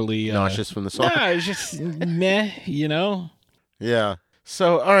 not overly... nauseous from the song? No, it was just meh, Yeah.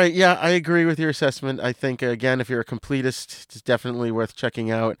 So, all right, yeah, I agree with your assessment. I think, again, if you're a completist, it's definitely worth checking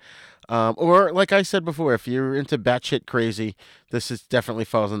out. Or, like I said before, if you're into batshit crazy, this definitely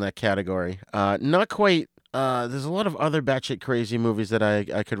falls in that category. Not quite. There's a lot of other batshit crazy movies that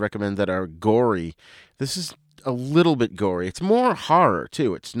I could recommend that are gory. This is a little bit gory. It's more horror,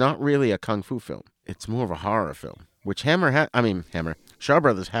 too. It's not really a kung fu film. It's more of a horror film, which Hammer. Shaw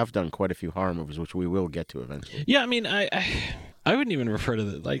Brothers have done quite a few horror movies, which we will get to eventually. Yeah, I mean, I wouldn't even refer to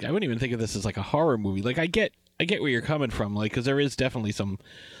I wouldn't even think of this as like a horror movie. Like I get where you're coming from, like because there is definitely some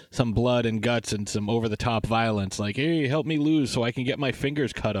blood and guts and some over the top violence. Like, hey, help me lose so I can get my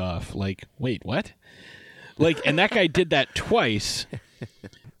fingers cut off. Like, wait, what? Like, and that guy did that twice,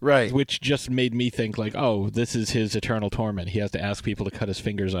 right? Which just made me think like, oh, this is his eternal torment. He has to ask people to cut his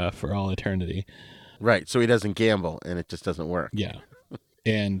fingers off for all eternity. Right. So he doesn't gamble, and it just doesn't work. Yeah,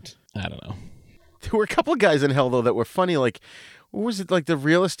 and I don't know. There were a couple of guys in hell, though, that were funny. Like, what was it, like the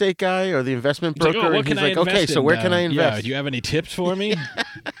real estate guy or the investment broker? He's like, what can I invest okay, in so where now? can I invest? Yeah, do you have any tips for me?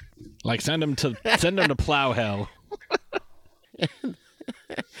 Like, send them to plow hell.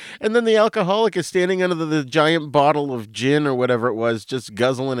 And then the alcoholic is standing under the giant bottle of gin or whatever it was, just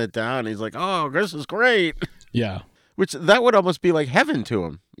guzzling it down. He's like, oh, this is great. Yeah. Which, that would almost be like heaven to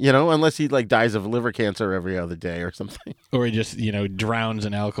him, unless he, like, dies of liver cancer every other day or something. Or he just, drowns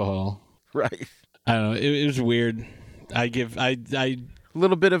in alcohol. Right. I don't know. It was weird. A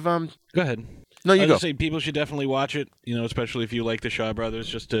little bit of Go ahead. No, you go. I say people should definitely watch it. Especially if you like the Shaw Brothers.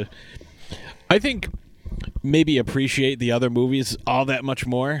 Just to, I think, maybe appreciate the other movies all that much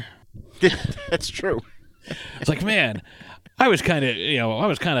more. That's true. It's like, man, I was kind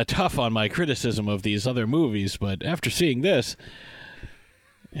of tough on my criticism of these other movies, but after seeing this,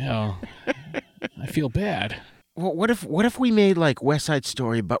 I feel bad. Well, what if we made like West Side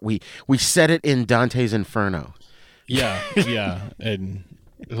Story, but we set it in Dante's Inferno? Yeah, and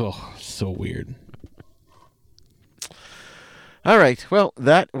so weird. All right. Well,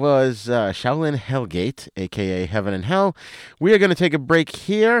 that was Shaolin Hellgate, a.k.a. Heaven and Hell. We are going to take a break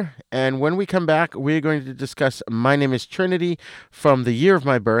here, and when we come back, we're going to discuss My Name is Trinity from the year of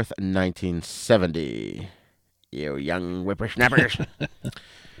my birth, 1970. You young whippersnappers.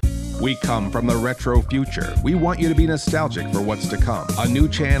 We come from the retro future. We want you to be nostalgic for what's to come. A new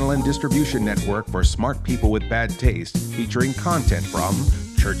channel and distribution network for smart people with bad taste, featuring content from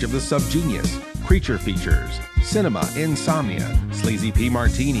Church of the Subgenius, Creature Features, Cinema, Insomnia, Sleazy P.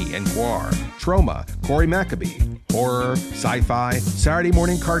 Martini and Guar, Trauma, Corey Maccabee, Horror, Sci-Fi, Saturday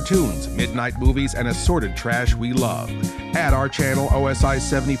morning cartoons, midnight movies, and assorted trash we love. Add our channel OSI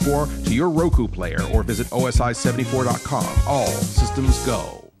 74 to your Roku player or visit OSI74.com. All systems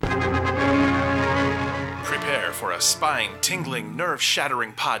go. Prepare for a spine-tingling,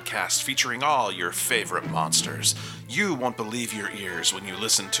 nerve-shattering podcast featuring all your favorite monsters. You won't believe your ears when you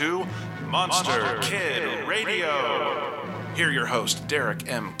listen to Monster Kid Radio. Hear your host, Derek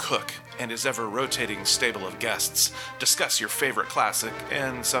M. Cook, and his ever-rotating stable of guests discuss your favorite classic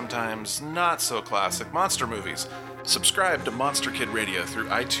and sometimes not-so-classic monster movies. Subscribe to Monster Kid Radio through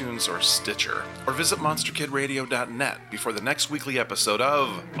iTunes or Stitcher, or visit monsterkidradio.net before the next weekly episode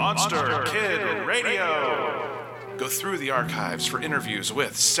of Monster Kid Radio. Go through the archives for interviews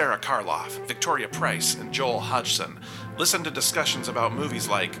with Sarah Karloff, Victoria Price, and Joel Hodgson. Listen to discussions about movies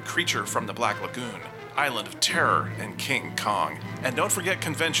like Creature from the Black Lagoon, Island of Terror, and King Kong. And don't forget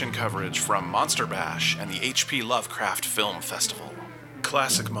convention coverage from Monster Bash and the H.P. Lovecraft Film Festival.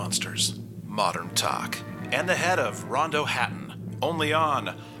 Classic monsters, modern talk, and the head of Rondo Hatton, only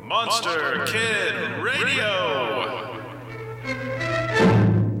on Monster Kid Radio!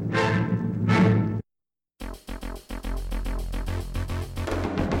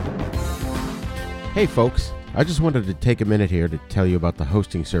 Hey folks, I just wanted to take a minute here to tell you about the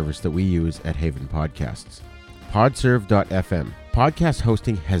hosting service that we use at Haven Podcasts. Podserve.fm. Podcast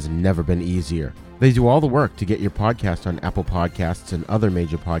hosting has never been easier. They do all the work to get your podcast on Apple Podcasts and other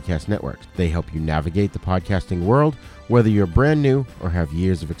major podcast networks. They help you navigate the podcasting world, whether you're brand new or have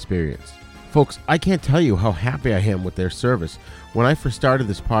years of experience. Folks, I can't tell you how happy I am with their service. When I first started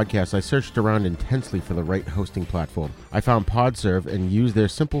this podcast, I searched around intensely for the right hosting platform. I found Podserve and used their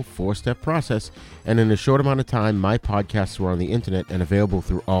simple 4-step process, and in a short amount of time, my podcasts were on the internet and available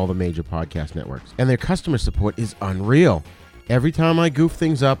through all the major podcast networks. And their customer support is unreal. Every time I goof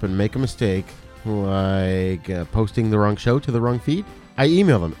things up and make a mistake, like posting the wrong show to the wrong feed, I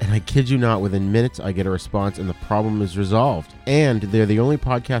email them, and I kid you not, within minutes I get a response and the problem is resolved. And they're the only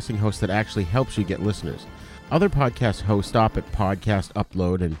podcasting host that actually helps you get listeners. Other podcast hosts stop at podcast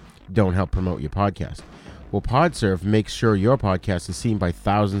upload and don't help promote your podcast. Well, Podserve makes sure your podcast is seen by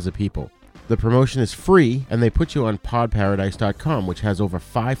thousands of people. The promotion is free, and they put you on podparadise.com, which has over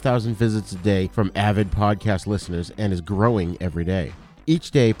 5,000 visits a day from avid podcast listeners and is growing every day.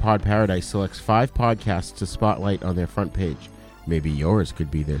 Each day, Pod Paradise selects 5 podcasts to spotlight on their front page. Maybe yours could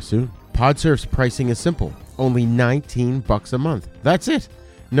be there soon. Podserve's pricing is simple. Only $19 a month. That's it.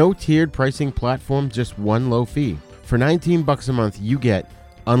 No tiered pricing platform, just one low fee. For $19 a month, you get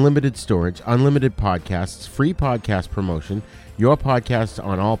unlimited storage, unlimited podcasts, free podcast promotion, your podcasts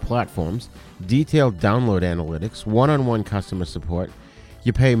on all platforms, detailed download analytics, one-on-one customer support.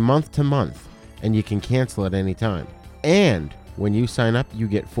 You pay month to month, and you can cancel at any time. And when you sign up, you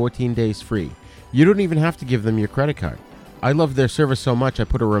get 14 days free. You don't even have to give them your credit card. I love their service so much I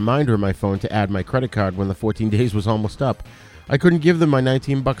put a reminder in my phone to add my credit card when the 14 days was almost up. I couldn't give them my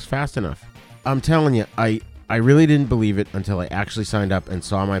 $19 fast enough. I'm telling you, I really didn't believe it until I actually signed up and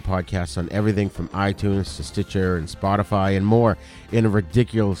saw my podcasts on everything from iTunes to Stitcher and Spotify and more in a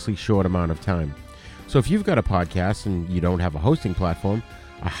ridiculously short amount of time. So if you've got a podcast and you don't have a hosting platform,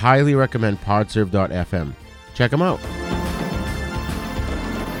 I highly recommend podserve.fm. Check them out.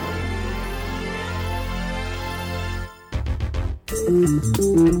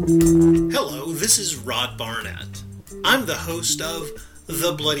 Hello, this is Rod Barnett. I'm the host of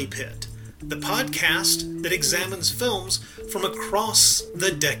The Bloody Pit, the podcast that examines films from across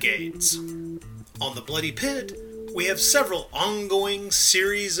the decades. On The Bloody Pit, we have several ongoing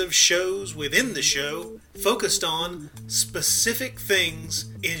series of shows within the show focused on specific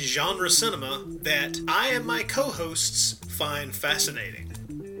things in genre cinema that I and my co-hosts find fascinating.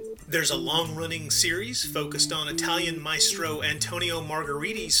 There's a long-running series focused on Italian maestro Antonio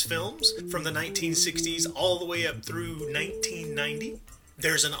Margheriti's films from the 1960s all the way up through 1990.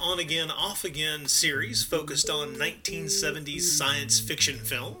 There's an on-again, off-again series focused on 1970s science fiction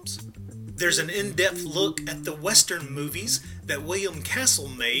films. There's an in-depth look at the Western movies that William Castle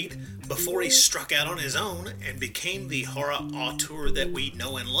made before he struck out on his own and became the horror auteur that we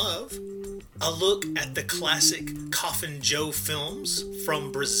know and love. A look at the classic Coffin Joe films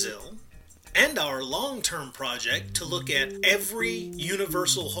from Brazil. And our long-term project to look at every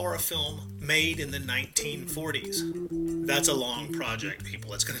Universal horror film made in the 1940s. That's a long project,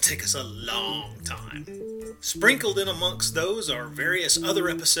 people. It's going to take us a long time. Sprinkled in amongst those are various other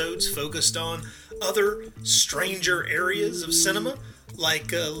episodes focused on other stranger areas of cinema,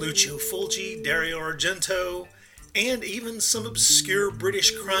 like Lucio Fulci, Dario Argento, and even some obscure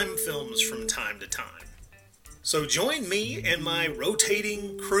British crime films from time to time. So join me and my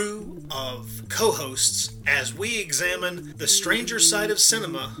rotating crew of co-hosts as we examine the stranger side of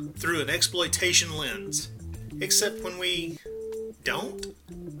cinema through an exploitation lens. Except when we don't?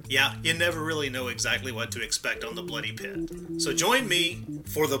 Yeah, you never really know exactly what to expect on The Bloody Pit. So join me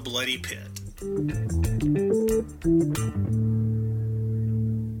for The Bloody Pit.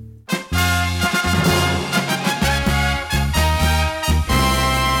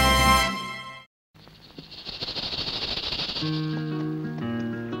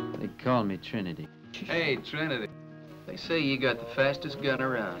 They call me Trinity. Hey, Trinity. They say you got the fastest gun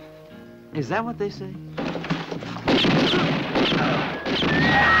around. Is that what they say?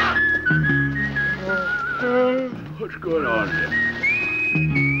 What's going on here?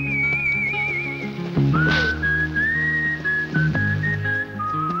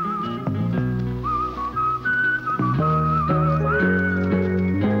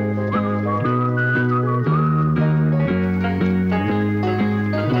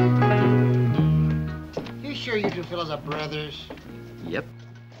 Fellas are brothers. Yep.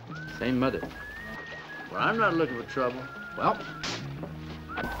 Same mother. Well, I'm not looking for trouble. Well,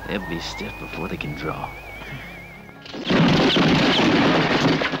 they'll be stiff before they can draw.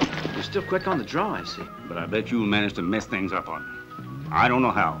 You're still quick on the draw, I see. But I bet you'll manage to mess things up on me. I don't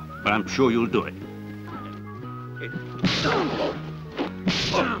know how, but I'm sure you'll do it.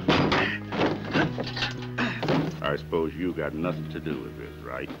 I suppose you got nothing to do with this,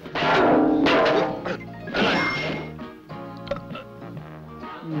 right?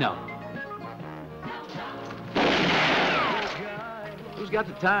 No. Who's got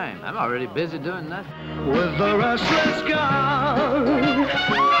the time? I'm already busy doing nothing. With the restless gun.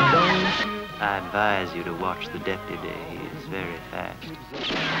 I advise you to watch the deputy. He is very fast.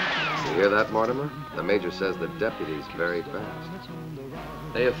 You hear that, Mortimer? The major says the deputy's very fast.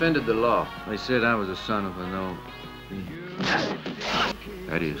 They offended the law. They said I was a son of a no.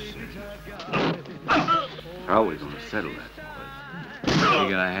 That is, how are we going to settle that? You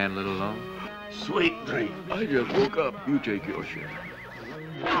gonna handle it alone? Sweet dream. I just woke up. You take your share.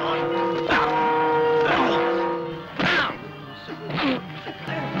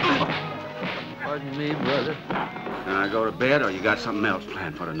 Pardon me, brother. Can I go to bed, or you got something else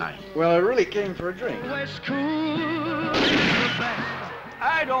planned for tonight? Well, I really came for a drink.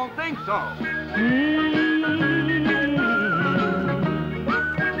 I don't think so.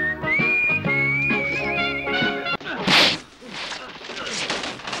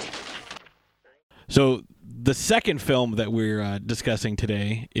 So the second film that we're discussing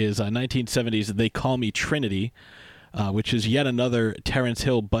today is 1970's They Call Me Trinity, which is yet another Terence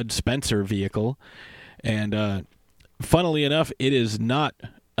Hill Bud Spencer vehicle. And funnily enough, it is not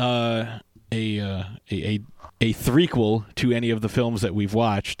a threequel to any of the films that we've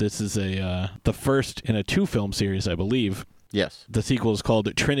watched. This is the first in a two-film series, I believe. Yes. The sequel is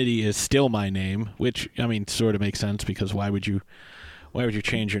called Trinity Is Still My Name, which, I mean, sort of makes sense because why would you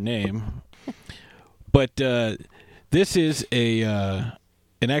change your name? But this is an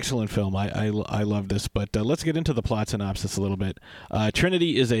excellent film. I love this. But let's get into the plot synopsis a little bit.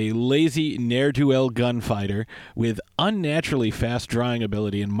 Trinity is a lazy ne'er-do-well gunfighter with unnaturally fast drawing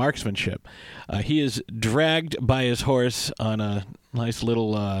ability and marksmanship. He is dragged by his horse on a nice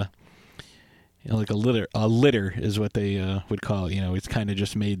little, like a litter is what they would call it. You know, it's kind of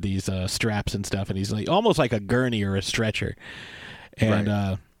just made these straps and stuff, and he's like almost like a gurney or a stretcher.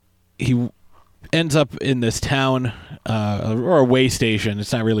 And he ends up in this town or a way station.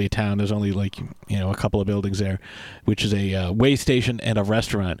 It's not really a town. There's only a couple of buildings there, which is a way station and a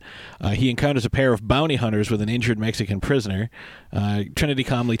restaurant. He encounters a pair of bounty hunters with an injured Mexican prisoner. Trinity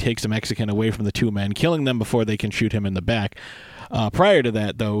calmly takes the Mexican away from the two men, killing them before they can shoot him in the back. Prior to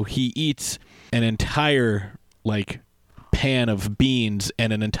that, though, he eats an entire pan of beans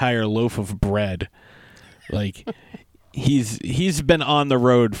and an entire loaf of bread. He's been on the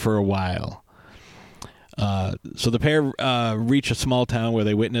road for a while. So the pair reach a small town where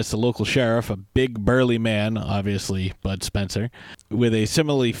they witness the local sheriff, a big burly man, obviously Bud Spencer, with a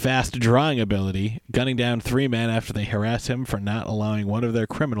similarly fast drawing ability, gunning down 3 men after they harass him for not allowing one of their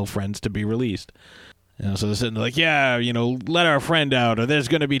criminal friends to be released. So they're sitting there like, yeah, let our friend out or there's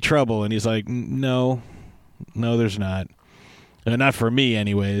going to be trouble. And he's like, no, there's not. Not for me,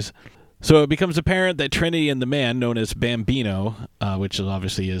 anyways. So it becomes apparent that Trinity and the man, known as Bambino, which is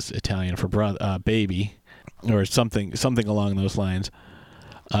obviously is Italian for baby, or something along those lines,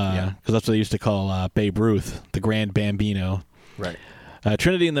 because that's what they used to call Babe Ruth, the Grand Bambino. Right.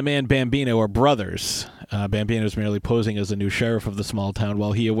 Trinity and the man Bambino are brothers. Bambino is merely posing as the new sheriff of the small town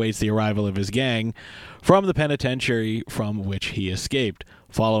while he awaits the arrival of his gang from the penitentiary from which he escaped,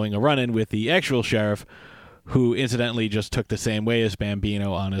 following a run-in with the actual sheriff, who incidentally just took the same way as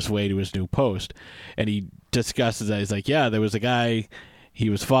Bambino on his way to his new post. And he discusses that. He's like, yeah, there was a guy,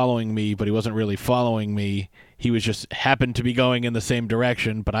 he was following me, but he wasn't really following me. He was just happened to be going in the same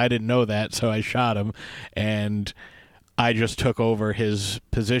direction, but I didn't know that, so I shot him, and I just took over his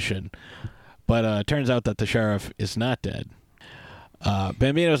position. But it turns out that the sheriff is not dead.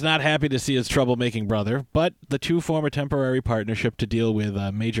 Bambino's not happy to see his troublemaking brother, but the two form a temporary partnership to deal with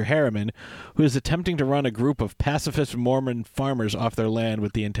Major Harriman, who is attempting to run a group of pacifist Mormon farmers off their land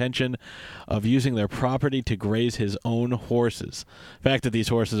with the intention of using their property to graze his own horses. The fact that these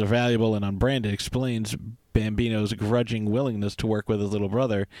horses are valuable and unbranded explains Bambino's grudging willingness to work with his little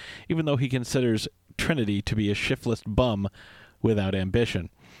brother, even though he considers Trinity to be a shiftless bum without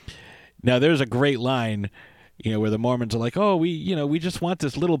ambition. Now, there's a great line, where the Mormons are like, oh, we just want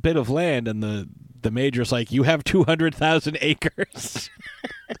this little bit of land, and the major's like, you have 200,000 acres.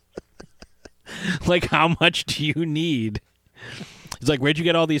 Like, how much do you need? He's like, where'd you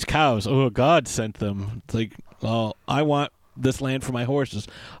get all these cows? Oh, God sent them. It's like, well, I want this land for my horses.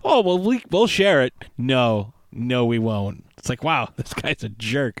 Oh, well, we'll share it. No, we won't. It's like, wow, this guy's a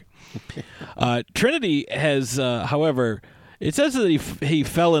jerk. Trinity has, however, it says that he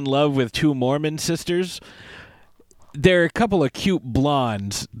fell in love with 2 Mormon sisters. There are a couple of cute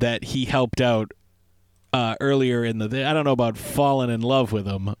blondes that he helped out earlier in I don't know about falling in love with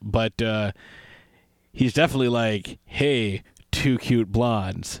them, but he's definitely like, hey, 2 cute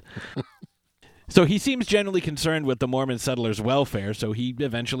blondes. So he seems generally concerned with the Mormon settlers' welfare, so he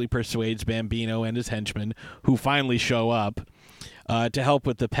eventually persuades Bambino and his henchmen, who finally show up, to help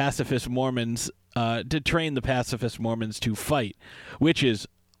with the pacifist Mormons, to train the pacifist Mormons to fight, which is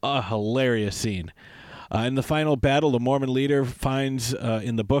a hilarious scene. In the final battle, the Mormon leader finds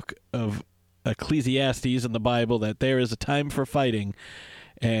in the book of Ecclesiastes in the Bible that there is a time for fighting,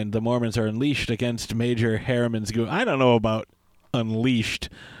 and the Mormons are unleashed against Major Harriman's group. I don't know about unleashed,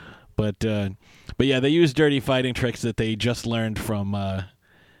 but yeah, they use dirty fighting tricks that they just learned from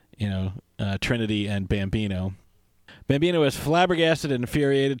Trinity and Bambino. Bambino is flabbergasted and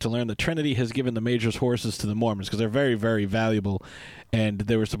infuriated to learn that Trinity has given the Major's horses to the Mormons because they're very, very valuable, and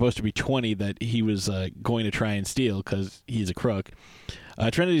there were supposed to be 20 that he was going to try and steal because he's a crook.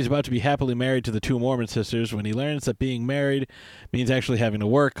 Trinity is about to be happily married to the 2 Mormon sisters when he learns that being married means actually having to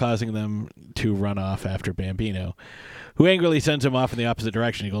work, causing them to run off after Bambino, who angrily sends him off in the opposite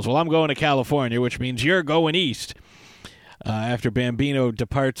direction. He goes, well, I'm going to California, which means you're going east. After Bambino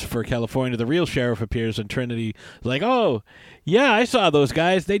departs for California, the real sheriff appears, and Trinity is like, oh, yeah, I saw those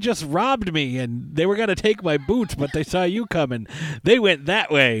guys. They just robbed me, and they were going to take my boots, but they saw you coming. They went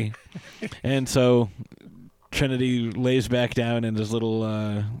that way. And so Trinity lays back down in his little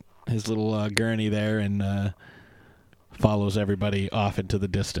gurney there and follows everybody off into the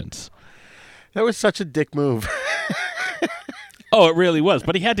distance. That was such a dick move. Oh, it really was.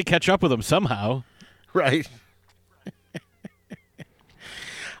 But he had to catch up with them somehow. Right.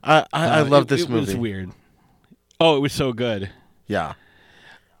 I love this movie. It was weird. Oh, it was so good. Yeah.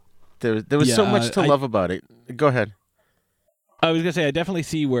 There was so much to love about it. Go ahead. I was gonna say I definitely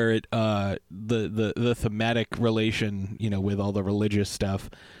see where it the thematic relation, with all the religious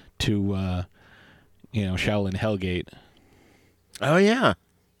stuff to Shaolin Hellgate. Oh yeah.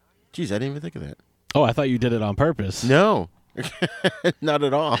 Jeez, I didn't even think of that. Oh, I thought you did it on purpose. No. Not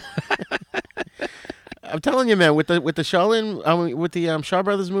at all. I'm telling you, man, with the Shaolin, with the Shaw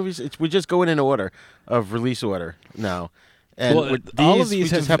Brothers movies, we just go in order of release order now. And with all of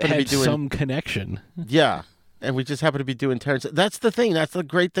these have had some connection. Yeah, and we just happen to be doing turns. That's the thing. That's the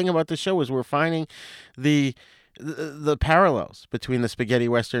great thing about the show is we're finding the parallels between the spaghetti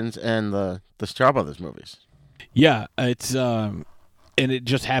westerns and the Shaw Brothers movies. Yeah, it's and it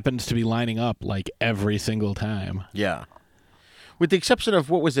just happens to be lining up like every single time. Yeah. With the exception of,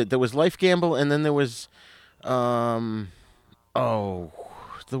 what was it? There was Life Gamble, and then there was, there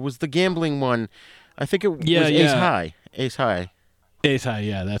was the gambling one. I think it was Ace High. Ace High. Ace High,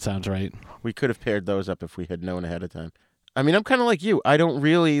 yeah, that sounds right. We could have paired those up if we had known ahead of time. I mean, I'm kind of like you. I don't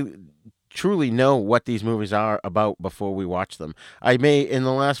really truly know what these movies are about before we watch them. I may, in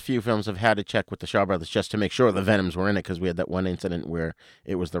the last few films, have had to check with the Shaw Brothers just to make sure the Venoms were in it, because we had that one incident where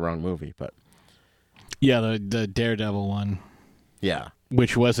it was the wrong movie. But yeah, the Daredevil one. Yeah.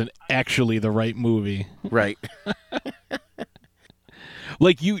 Which wasn't actually the right movie. Right.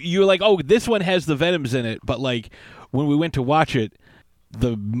 Like, you're like, oh, this one has the Venoms in it, but, like, when we went to watch it,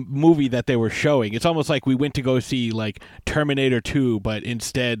 the movie that they were showing, it's almost like we went to go see, like, Terminator 2, but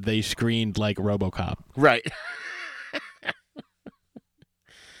instead they screened, like, RoboCop. Right.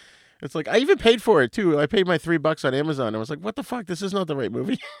 It's like, I even paid for it, too. I paid my $3 on Amazon. I was like, what the fuck? This is not the right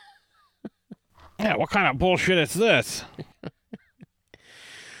movie. Yeah, what kind of bullshit is this?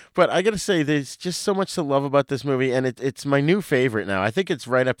 But I got to say, there's just so much to love about this movie, and it's my new favorite now. I think it's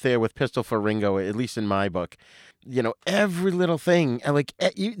right up there with Pistol for Ringo, at least in my book. You know, every little thing. Like,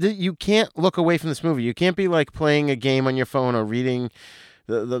 you can't look away from this movie. You can't be, like, playing a game on your phone or reading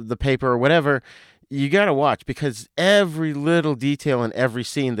the paper or whatever. You got to watch, because every little detail in every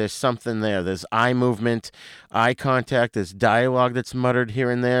scene, there's something there. There's eye movement, eye contact, there's dialogue that's muttered here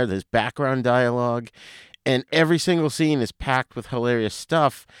and there, there's background dialogue. And every single scene is packed with hilarious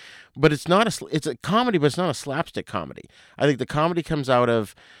stuff, but it's a comedy, but it's not a slapstick comedy. I think the comedy comes out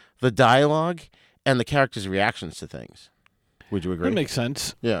of the dialogue and the characters' reactions to things. Would you agree? That makes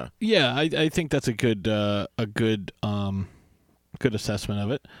sense. Yeah. Yeah, I think that's a good assessment of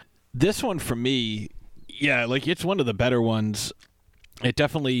it. This one for me, yeah, like, it's one of the better ones. It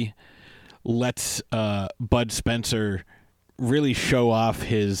definitely lets Bud Spencer really show off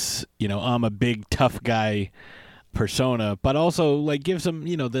his, I'm a big tough guy persona, but also, like, gives him,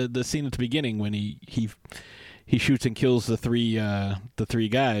 the scene at the beginning when he shoots and kills the three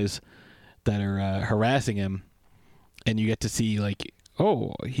guys that are harassing him, and you get to see, like,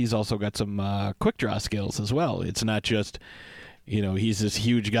 oh, he's also got some quick draw skills as well. It's not just, he's this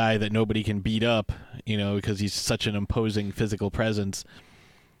huge guy that nobody can beat up, because he's such an imposing physical presence.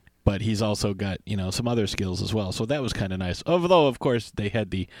 But he's also got, some other skills as well. So that was kind of nice. Although, of course, they had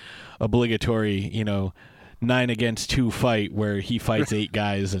the obligatory, 9 against 2 fight where he fights 8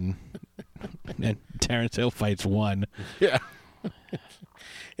 guys and Terrence Hill fights 1. Yeah.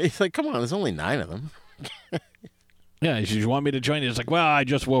 He's like, come on, there's only 9 of them. Yeah, he says, you want me to join you? It's like, well, I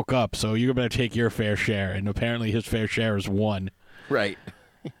just woke up, so you're going to take your fair share. And apparently his fair share is 1. Right.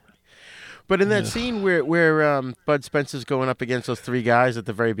 But in that scene where Bud Spencer's going up against those 3 guys at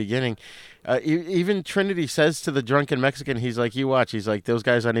the very beginning, even Trinity says to the drunken Mexican, he's like, you watch. He's like, those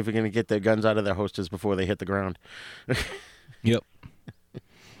guys aren't even going to get their guns out of their holsters before they hit the ground. Yep.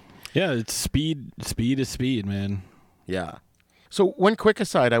 Yeah, it's speed. Speed is speed, man. Yeah. So one quick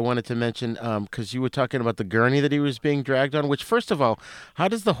aside I wanted to mention, because you were talking about the gurney that he was being dragged on, which, first of all, how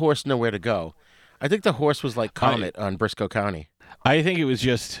does the horse know where to go? I think the horse was like Comet on Briscoe County. I think it was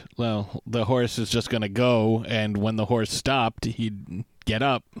just, well, the horse is just going to go, and when the horse stopped, he'd get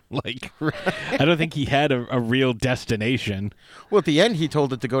up. Like, I don't think he had a real destination. Well, at the end, he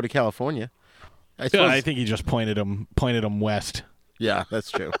told it to go to California. I think he just pointed him west. Yeah, that's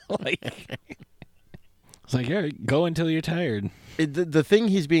true. It's like, yeah, go until you're tired. The thing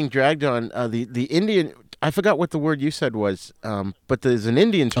he's being dragged on, the Indian, I forgot what the word you said was, but there's an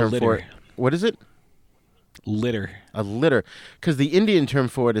Indian term for it. What is it? Litter. A litter. Because the Indian term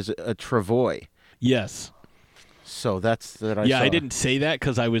for it is a travois. Yes. So that's that I saw. I didn't say that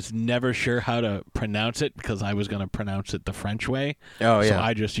because I was never sure how to pronounce it, because I was going to pronounce it the French way. Oh, yeah. So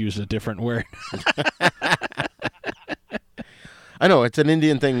I just used a different word. I know, it's an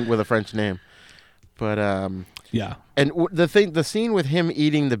Indian thing with a French name. But, yeah. And the scene with him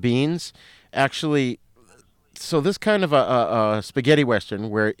eating the beans, actually, so this kind of a spaghetti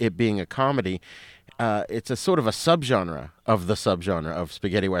western, where it being a comedy, it's a sort of a subgenre of the subgenre of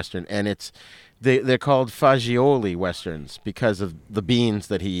spaghetti western, and they're called fagioli westerns because of the beans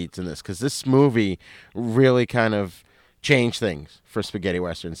that he eats in this. Because this movie really kind of changed things for spaghetti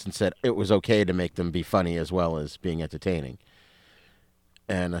westerns and said it was okay to make them be funny as well as being entertaining.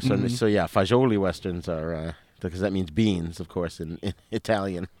 And so yeah, fagioli westerns are because that means beans, of course, in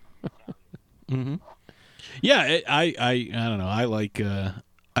Italian. Mm-hmm. Yeah, I don't know. I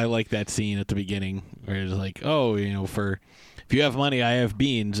like that scene at the beginning where it's like, oh, if you have money, I have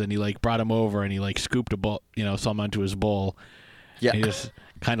beans, and he like brought him over and he like scooped a bowl, some onto his bowl. Yeah. And he just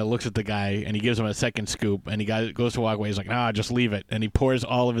kind of looks at the guy and he gives him a second scoop, and he goes to walk away. He's like, nah, just leave it. And he pours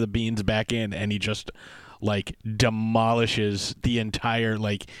all of the beans back in, and he just like demolishes the entire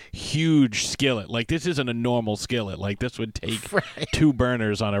like huge skillet. Like this isn't a normal skillet. Like this would take 2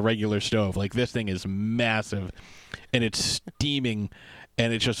 burners on a regular stove. Like this thing is massive, and it's steaming,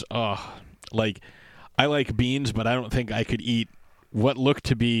 and it's just like I like beans, but I don't think I could eat what looked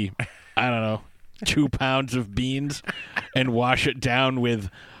to be, I don't know, 2 pounds of beans and wash it down with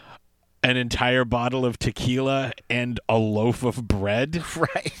an entire bottle of tequila and a loaf of bread.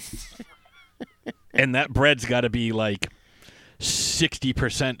 Right. And that bread's got to be like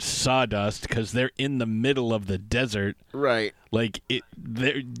 60% sawdust because they're in the middle of the desert. Right. Like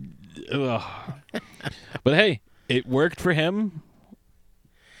they're. But hey, it worked for him.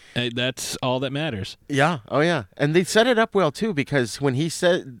 That's all that matters. Yeah. Oh, yeah. And they set it up well, too, because when he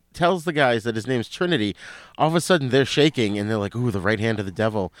tells the guys that his name's Trinity, all of a sudden they're shaking, and they're like, ooh, the right hand of the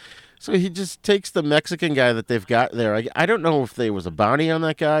devil. So he just takes the Mexican guy that they've got there. I don't know if there was a bounty on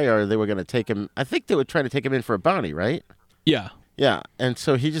that guy or they were going to take him. I think they were trying to take him in for a bounty, right? Yeah. Yeah. And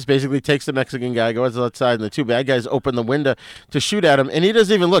so he just basically takes the Mexican guy, goes outside, and the 2 bad guys open the window to shoot at him, and he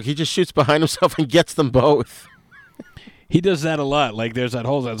doesn't even look. He just shoots behind himself and gets them both. He does that a lot. Like, there's that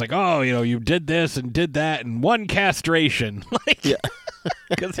whole, it's like, oh, you did this and did that and 1 castration. Like, yeah.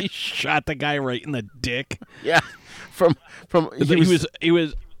 Because he shot the guy right in the dick. Yeah.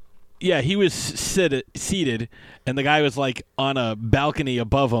 He was seated, and the guy was, like, on a balcony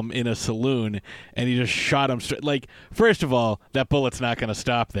above him in a saloon, and he just shot him straight. Like, first of all, that bullet's not going to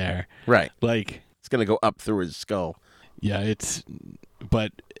stop there. Right. Like, it's going to go up through his skull. Yeah,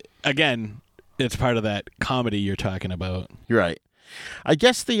 but, again, it's part of that comedy you're talking about. Right. I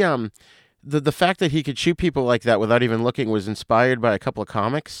guess the fact that he could shoot people like that without even looking was inspired by a couple of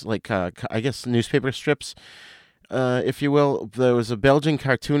comics, like I guess newspaper strips, if you will. There was a Belgian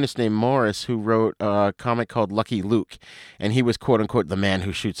cartoonist named Morris who wrote a comic called Lucky Luke, and he was quote unquote the man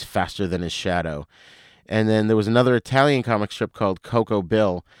who shoots faster than his shadow. And then there was another Italian comic strip called Coco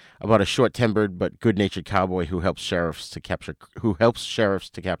Bill about a short-tempered but good-natured cowboy who helps sheriffs to capture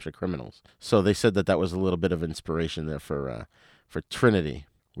criminals. So they said that was a little bit of inspiration there for Trinity,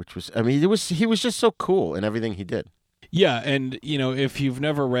 which was, I mean, he was just so cool in everything he did. Yeah, and if you've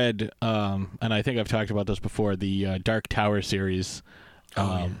never read, and I think I've talked about this before, the Dark Tower series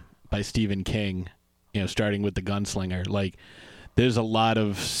by Stephen King, starting with the Gunslinger, like. There's a lot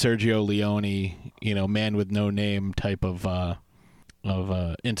of Sergio Leone, man with no name type of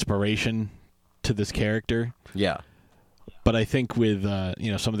inspiration to this character. Yeah. But I think with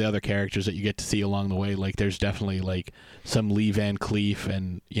some of the other characters that you get to see along the way, like there's definitely like some Lee Van Cleef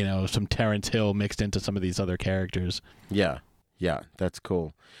and some Terrence Hill mixed into some of these other characters. Yeah. Yeah, that's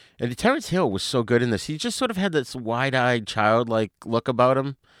cool. And Terrence Hill was so good in this. He just sort of had this wide-eyed, childlike look about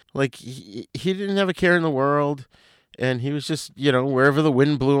him. Like he didn't have a care in the world. And he was just, wherever the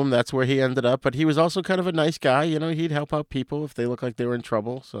wind blew him, that's where he ended up. But he was also kind of a nice guy. He'd help out people if they looked like they were in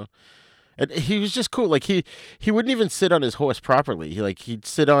trouble. So, and he was just cool. Like he wouldn't even sit on his horse properly. He'd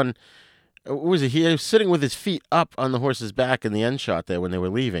sit on, what was it? He was sitting with his feet up on the horse's back in the end shot there when they were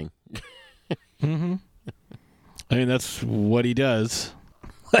leaving. Mm-hmm. I mean, that's what he does.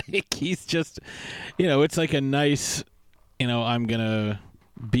 Like he's just, it's like a nice, I'm gonna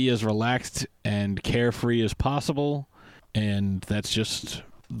be as relaxed and carefree as possible, and that's just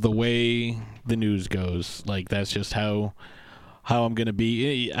the way the news goes. Like that's just how I'm gonna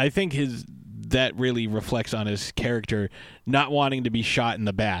be. I think that really reflects on his character not wanting to be shot in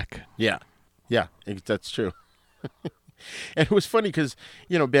the back. Yeah, that's true. And it was funny because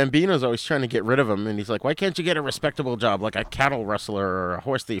Bambino's always trying to get rid of him, and he's like, "Why can't you get a respectable job like a cattle rustler or a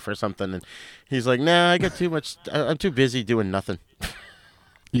horse thief or something?" And he's like, "Nah, I got too much. I'm too busy doing nothing."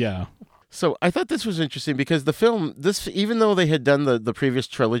 Yeah. So I thought this was interesting because the film, even though they had done the previous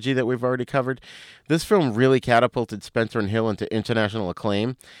trilogy that we've already covered, this film really catapulted Spencer and Hill into international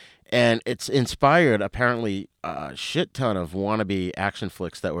acclaim. And it's inspired, apparently, a shit ton of wannabe action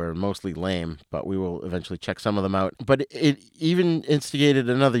flicks that were mostly lame, but we will eventually check some of them out. But it even instigated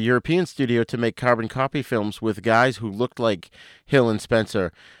another European studio to make carbon copy films with guys who looked like Hill and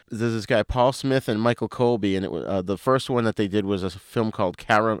Spencer. There's this guy, Paul Smith and Michael Colby, and it was, the first one that they did was a film called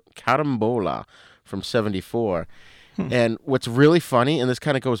Carambola from 1974. And what's really funny, and this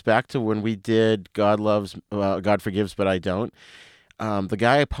kind of goes back to when we did God Forgives, But I Don't, the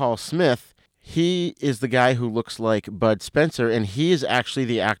guy, Paul Smith, he is the guy who looks like Bud Spencer, and he is actually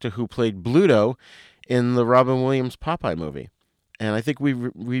the actor who played Bluto in the Robin Williams Popeye movie. And I think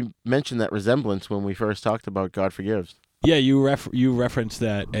we mentioned that resemblance when we first talked about God Forgives. Yeah, you referenced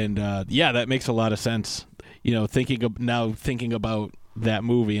that, and that makes a lot of sense. Thinking about that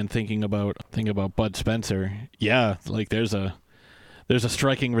movie and thinking about Bud Spencer. Yeah, like there's a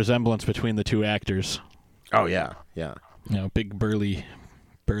striking resemblance between the two actors. Oh yeah, yeah. Big burly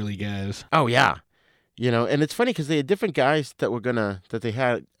guys. Oh yeah. And it's funny because they had different guys that they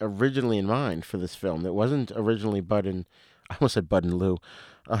had originally in mind for this film. It wasn't originally I almost said Bud and Lou,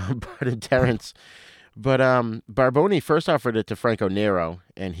 Bud and Terrence. But Barboni first offered it to Franco Nero,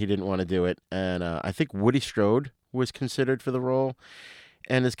 and he didn't want to do it. And I think Woody Strode was considered for the role.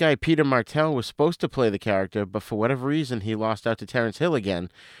 And this guy, Peter Martell, was supposed to play the character, but for whatever reason, he lost out to Terrence Hill again,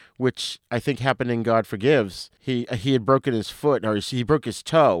 which I think happened in God Forgives. He had broken his foot, or he broke his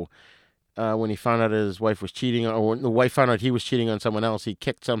toe. When he found out his wife was cheating, or when the wife found out he was cheating on someone else, he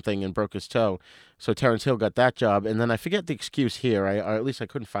kicked something and broke his toe. So Terrence Hill got that job, and then I forget the excuse here, or at least I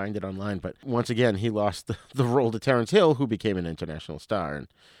couldn't find it online, but once again, he lost the role to Terrence Hill, who became an international star, and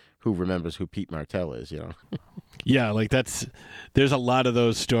who remembers who Pete Martell is, Yeah, there's a lot of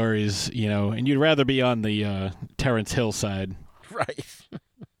those stories, and you'd rather be on the Terrence Hill side. Right.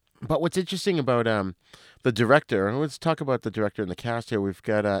 But what's interesting about the director, let's talk about the director and the cast here. We've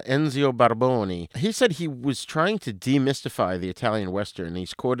got Enzio Barboni. He said he was trying to demystify the Italian Western.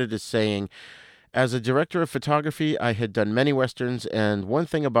 He's quoted as saying, "As a director of photography, I had done many Westerns, and one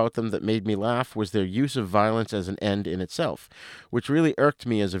thing about them that made me laugh was their use of violence as an end in itself, which really irked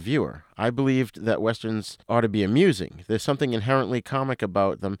me as a viewer. I believed that Westerns ought to be amusing. There's something inherently comic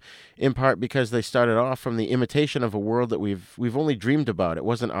about them, in part because they started off from the imitation of a world that we've only dreamed about. It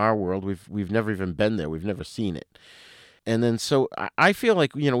wasn't our world. We've never even been there. We've never seen it." And then so I feel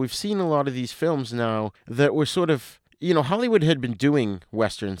like, we've seen a lot of these films now that were sort of, Hollywood had been doing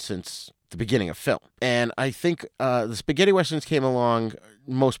Westerns since the beginning of film. And I think the spaghetti Westerns came along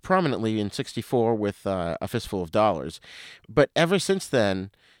most prominently in '64 with A Fistful of Dollars. But ever since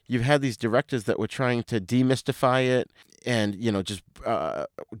then, you've had these directors that were trying to demystify it and, just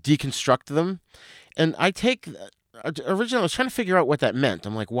deconstruct them. And originally, I was trying to figure out what that meant.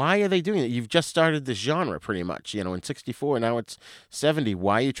 I'm like, why are they doing it? You've just started this genre pretty much, in '64, now it's '70.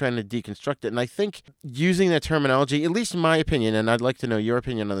 Why are you trying to deconstruct it? And I think using that terminology, at least in my opinion, and I'd like to know your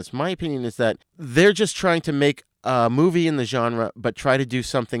opinion on this, my opinion is that they're just trying to make a movie in the genre, but try to do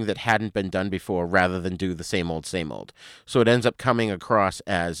something that hadn't been done before rather than do the same old, same old. So it ends up coming across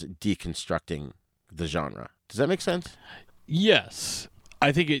as deconstructing the genre. Does that make sense? Yes.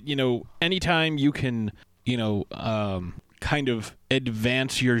 I think anytime you can kind of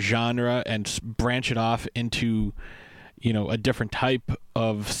advance your genre and branch it off into, a different type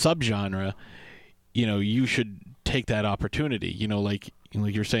of subgenre, you should take that opportunity, like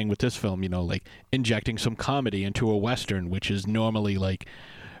you're saying with this film, like injecting some comedy into a Western, which is normally like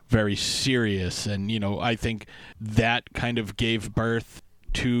very serious. And, I think that kind of gave birth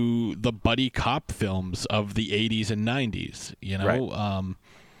to the buddy cop films of the 80s and 90s, right.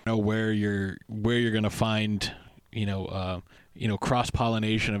 Where you're going to find,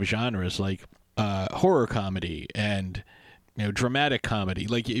 cross-pollination of genres like horror comedy and, dramatic comedy.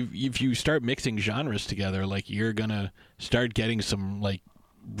 Like if you start mixing genres together, like you're going to start getting some like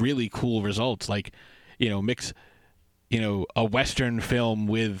really cool results. Like, mix, a Western film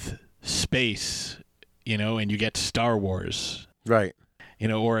with space, and you get Star Wars. Right.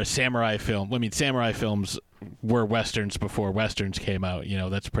 Or a samurai film. I mean, samurai films were Westerns before Westerns came out.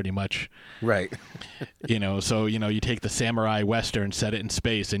 That's pretty much right. So you take the samurai Western, set it in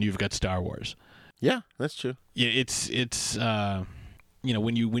space, and you've got Star Wars. Yeah, that's true. Yeah, it's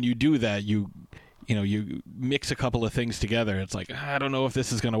when you do that, you mix a couple of things together. It's like, I don't know if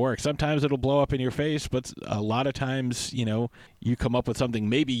this is going to work. Sometimes it'll blow up in your face, but a lot of times, you come up with something.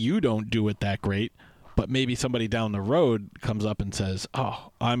 Maybe you don't do it that great, but maybe somebody down the road comes up and says,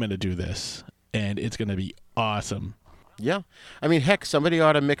 "Oh, I'm going to do this, and it's going to be awesome." Yeah. I mean, heck, somebody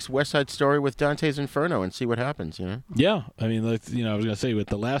ought to mix West Side Story with Dante's Inferno and see what happens, Yeah. I mean, I was going to say with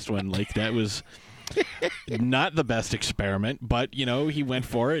the last one, like that was not the best experiment, but, he went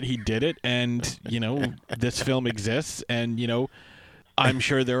for it. He did it. And, this film exists. And, I'm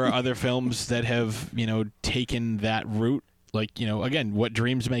sure there are other films that have, taken that route. Like, again, What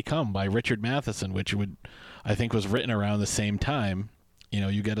Dreams May Come by Richard Matheson, which I think was written around the same time.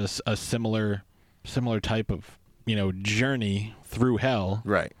 You get a similar type of, journey through hell.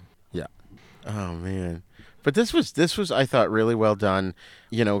 Right. Yeah. Oh, man. But this was, I thought, really well done.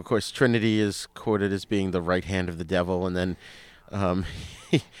 Of course, Trinity is quoted as being the right hand of the devil. And then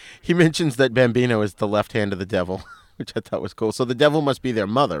he mentions that Bambino is the left hand of the devil, which I thought was cool. So the devil must be their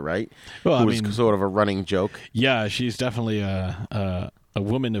mother, right? Well, Who was sort of a running joke. Yeah, she's definitely a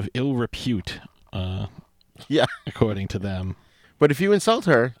woman of ill repute. Yeah, according to them. But if you insult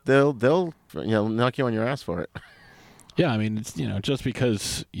her, they'll knock you on your ass for it. Yeah, I mean, it's, just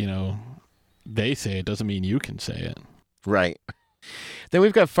because they say it doesn't mean you can say it. Right. Then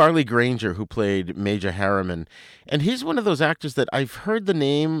we've got Farley Granger, who played Major Harriman, and he's one of those actors that I've heard the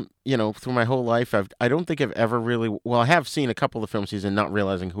name, through my whole life. I don't think I've ever really, I have seen a couple of films he's in, not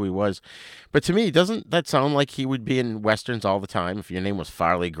realizing who he was, but to me, doesn't that sound like he would be in westerns all the time if your name was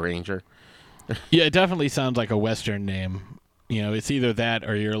Farley Granger? Yeah, it definitely sounds like a western name. It's either that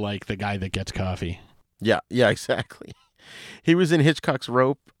or you're like the guy that gets coffee. Yeah, exactly. He was in Hitchcock's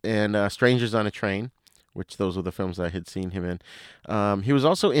Rope and Strangers on a Train, which those were the films I had seen him in. He was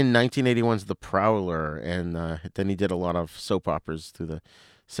also in 1981's The Prowler, and then he did a lot of soap operas through the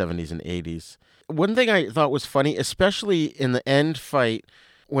 70s and 80s. One thing I thought was funny, especially in the end fight,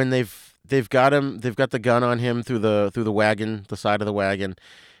 when they've got the gun on him through the wagon, the side of the wagon,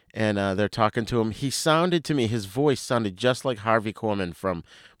 and they're talking to him. His voice sounded just like Harvey Korman from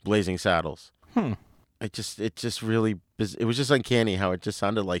Blazing Saddles. It was just uncanny how it just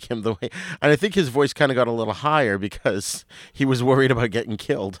sounded like him the way, and I think his voice kind of got a little higher because he was worried about getting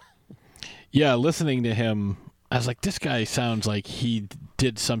killed. Yeah, listening to him, I was like, this guy sounds like he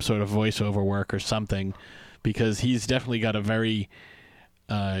did some sort of voiceover work or something, because he's definitely got a very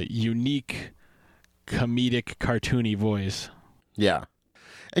unique, comedic, cartoony voice. Yeah.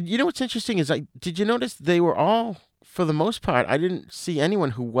 And what's interesting is, did you notice they were all, for the most part, I didn't see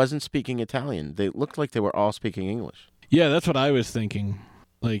anyone who wasn't speaking Italian. They looked like they were all speaking English. Yeah, that's what I was thinking.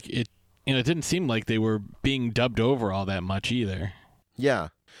 Like, it didn't seem like they were being dubbed over all that much either. Yeah.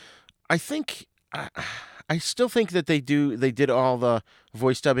 I still think that they did all the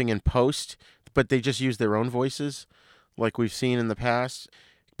voice dubbing in post, but they just used their own voices like we've seen in the past.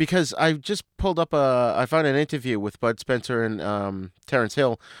 Because I just pulled up I found an interview with Bud Spencer and Terrence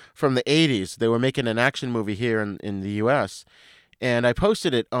Hill from the 80s. They were making an action movie here in the U.S., and I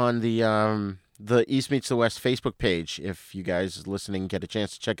posted it on the East Meets the West Facebook page. If you guys listening get a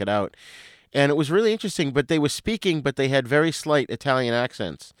chance to check it out. And it was really interesting, but they were speaking, but they had very slight Italian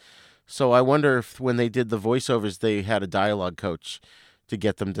accents. So I wonder if when they did the voiceovers, they had a dialogue coach to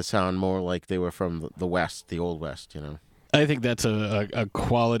get them to sound more like they were from the West, the Old West, I think that's a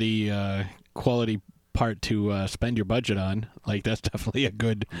quality part to spend your budget on. Like, that's definitely a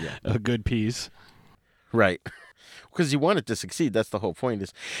good piece. Right. Because you want it to succeed. That's the whole point.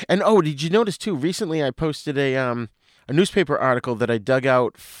 And did you notice too? Recently, I posted a newspaper article that I dug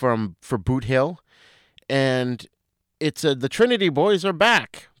out for Boot Hill, and it's the Trinity boys are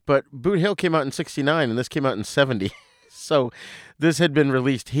back. But Boot Hill came out in '69, and this came out in '70. So this had been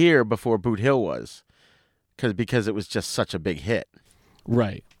released here before Boot Hill was, because it was just such a big hit.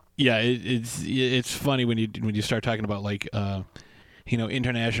 Right. Yeah. It's funny when you start talking about like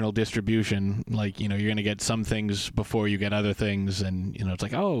international distribution. Like, you're going to get some things before you get other things, and it's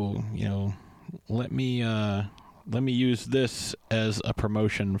like, let me use this as a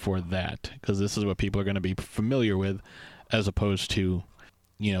promotion for that, because this is what people are going to be familiar with, as opposed to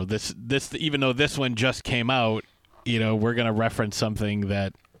this even though this one just came out, we're going to reference something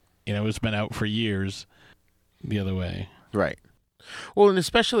that has been out for years the other way. Right. Well, and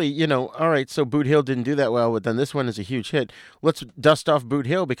especially, all right, so Boot Hill didn't do that well, but then this one is a huge hit. Let's dust off Boot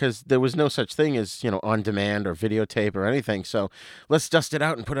Hill, because there was no such thing as, on demand or videotape or anything. So let's dust it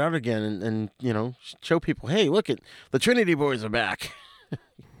out and put it out again and show people, hey, look, the Trinity boys are back.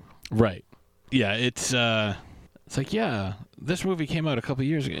 Right. Yeah, it's like, yeah, this movie came out a couple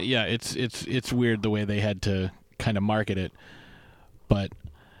years ago. Yeah, it's weird the way they had to kind of market it. But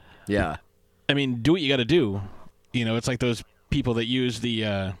yeah. I mean, do what you got to do. It's like those people that use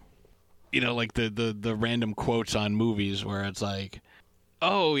the, like the random quotes on movies where it's like,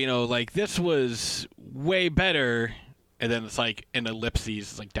 oh, like this was way better, and then it's like an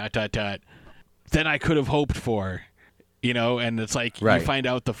ellipses, it's like ... than I could have hoped for, and it's like right. You find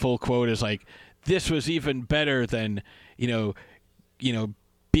out the full quote is like, this was even better than,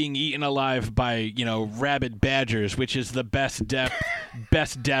 being eaten alive by, rabid badgers, which is the best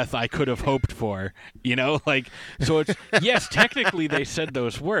death I could have hoped for, like, so it's, yes, technically they said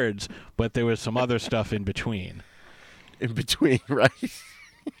those words, but there was some other stuff in between. Right.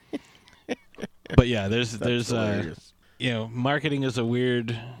 But yeah, there's marketing is a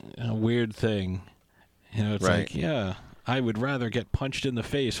weird thing. It's right. like, yeah, I would rather get punched in the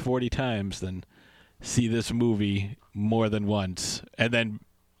face 40 times than see this movie more than once. And then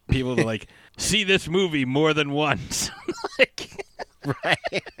people are like, see this movie more than once. Like,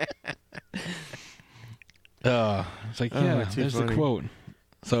 right. It's like, yeah, there's the quote.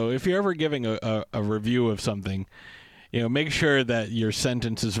 So if you're ever giving a review of something, make sure that your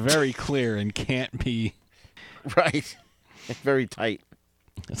sentence is very clear and can't be... Right. Very tight.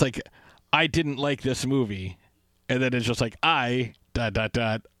 It's like, I didn't like this movie. And then it's just like, I, ...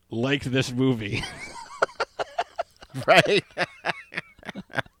 liked this movie. Right.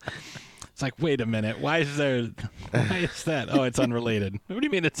 It's like, wait a minute, why is that? Oh, it's unrelated. What do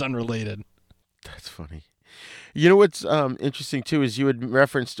you mean it's unrelated? That's funny. You know what's interesting too is you had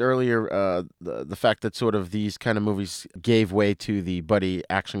referenced earlier the fact that sort of these kind of movies gave way to the buddy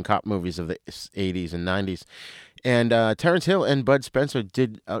action cop movies of the 80s and 90s. And Terrence Hill and Bud Spencer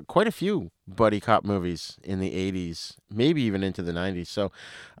did quite a few buddy cop movies in the 80s, maybe even into the 90s. So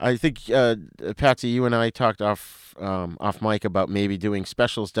I think, Patsy, you and I talked off mic about maybe doing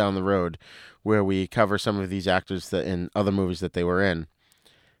specials down the road where we cover some of these actors in other movies that they were in.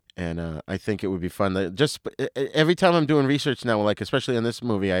 And I think it would be fun. Just every time I'm doing research now, like especially on this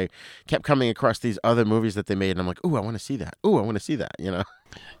movie, I kept coming across these other movies that they made, and I'm like, ooh, I want to see that. Ooh, I want to see that,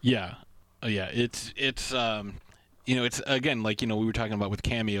 Yeah. Yeah, it's it's again, like, we were talking about with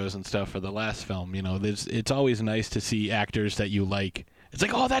cameos and stuff for the last film, it's always nice to see actors that you like. It's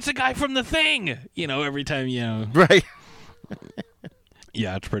like, oh, that's a guy from The Thing, every time, Right.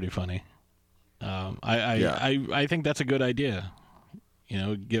 Yeah, it's pretty funny. I think that's a good idea.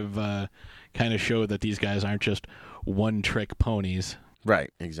 Give kind of show that these guys aren't just one-trick ponies.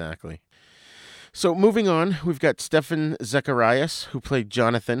 Right, exactly. So moving on, we've got Stefan Zacharias, who played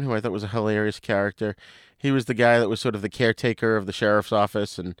Jonathan, who I thought was a hilarious character. He was the guy that was sort of the caretaker of the sheriff's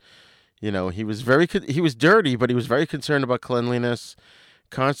office, and he was he was dirty, but he was very concerned about cleanliness,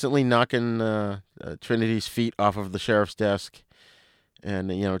 constantly knocking Trinity's feet off of the sheriff's desk,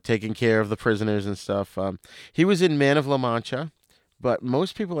 and taking care of the prisoners and stuff. He was in Man of La Mancha. But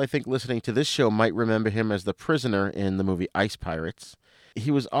most people, I think, listening to this show might remember him as the prisoner in the movie Ice Pirates.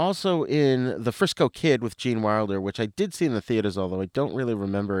 He was also in The Frisco Kid with Gene Wilder, which I did see in the theaters, although I don't really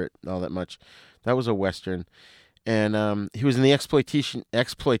remember it all that much. That was a Western. And he was in the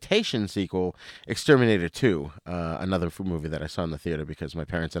exploitation sequel, Exterminator 2, another movie that I saw in the theater because my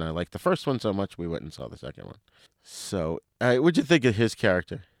parents and I liked the first one so much we went and saw the second one. So, what'd you think of his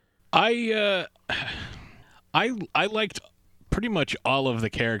character? I liked pretty much all of the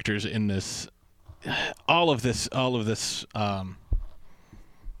characters in this, all of this, hold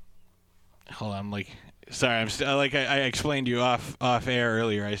on, sorry, I'm still, I explained to you off air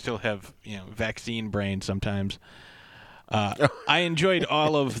earlier, I still have, vaccine brain sometimes. I enjoyed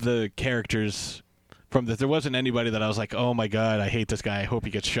all of the characters from this. There wasn't anybody that I was like, oh my God, I hate this guy, I hope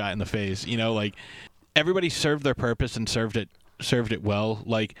he gets shot in the face. Everybody served their purpose and served it well.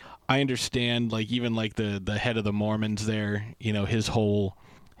 Like, I understand, like, even like the head of the Mormons there, his whole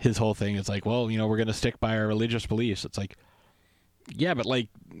thing is like, well, we're gonna stick by our religious beliefs. It's like, yeah, but like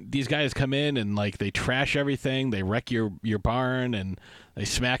these guys come in and like they trash everything, they wreck your barn and they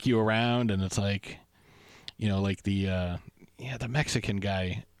smack you around, and it's like, like the Mexican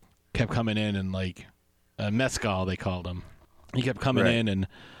guy kept coming in and like mezcal they called him. He kept coming in and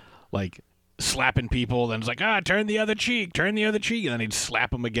like slapping people, then it's like, turn the other cheek, and then he'd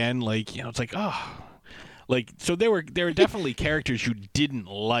slap him again, like, it's like, like, so there were definitely characters you didn't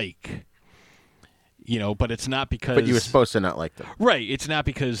like, but it's not because, but you were supposed to not like them, right? It's not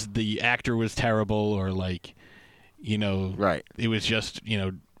because the actor was terrible or like, right? It was just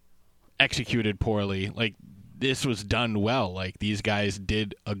executed poorly. Like, this was done well. Like, these guys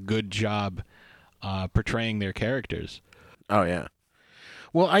did a good job portraying their characters. Oh yeah.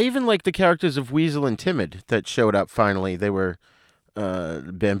 Well, I even like the characters of Weasel and Timid that showed up finally. They were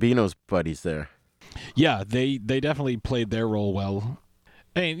Bambino's buddies there. Yeah, they definitely played their role well.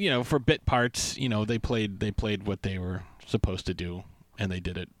 I mean, for bit parts, they played what they were supposed to do, and they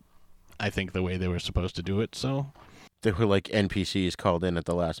did it, I think, the way they were supposed to do it. So they were like NPCs called in at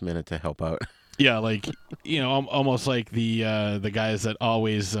the last minute to help out. Yeah, like almost like the guys that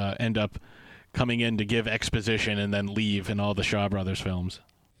always end up coming in to give exposition and then leave in all the Shaw Brothers films.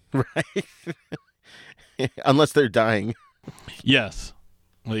 Right. Unless they're dying. Yes.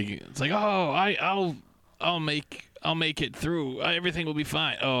 Like, it's like, oh, I'll make it through. Everything will be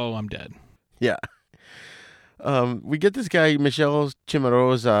fine. Oh, I'm dead. Yeah. We get this guy, Michelle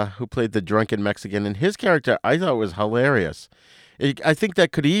Chimarosa, who played the drunken Mexican, and his character I thought was hilarious. I think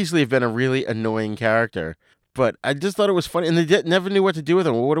that could easily have been a really annoying character. But I just thought it was funny, and they never knew what to do with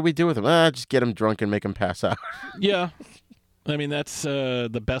him. Well, what do we do with him? Just get him drunk and make him pass out. Yeah, I mean that's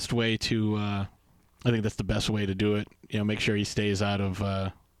the best way to. I think that's the best way to do it. Make sure he stays out of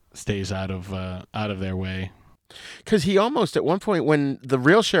their way. Because he almost at one point, when the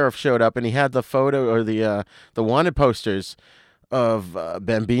real sheriff showed up and he had the photo or the wanted posters of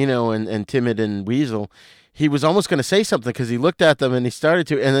Bambino and Timid and Weasel, he was almost going to say something because he looked at them and he started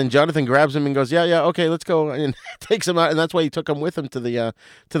to, and then Jonathan grabs him and goes, yeah, okay, let's go, and takes him out, and that's why he took him with him to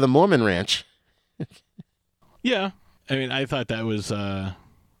the Mormon ranch. Yeah, I mean, I thought that was that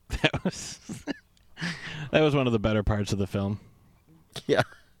was one of the better parts of the film. Yeah.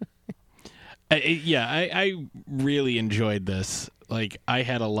 I really enjoyed this. Like, I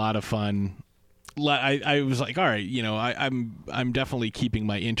had a lot of fun. I was like, all right, I'm definitely keeping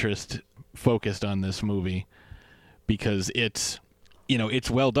my interest focused on this movie because it's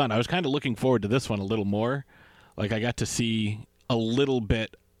well done. I was kind of looking forward to this one a little more. Like, I got to see a little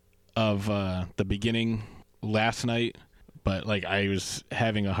bit of the beginning last night, but like I was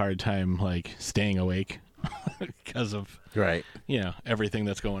having a hard time like staying awake because of everything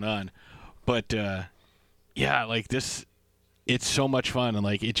that's going on. But like this, it's so much fun, and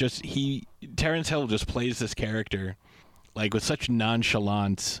like Terrence Hill just plays this character like with such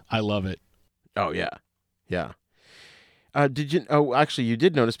nonchalance. I love it. Oh yeah. Did you? Oh, actually, you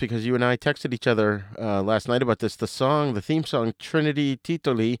did notice because you and I texted each other last night about this. The theme song "Trinity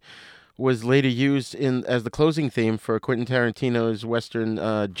Titoli" was later used as the closing theme for Quentin Tarantino's western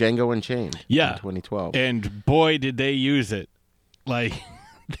Django Unchained. In 2012. And boy, did they use it! Like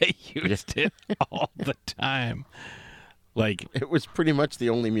they used it all the time. Like it was pretty much the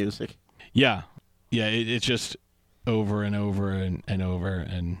only music. Yeah. It's just over and over and over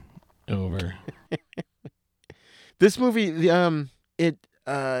and over. This movie, it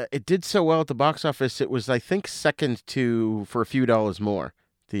did so well at the box office. It was, I think, second to For a Few Dollars More,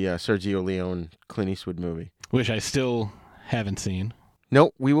 the Sergio Leone Clint Eastwood movie, which I still haven't seen.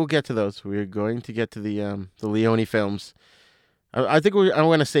 Nope, we will get to those. We're going to get to the Leone films. I think I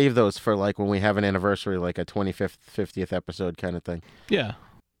want to save those for like when we have an anniversary, like a 25th, 50th episode kind of thing. Yeah.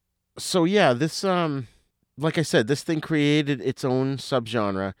 So yeah, this like I said, this thing created its own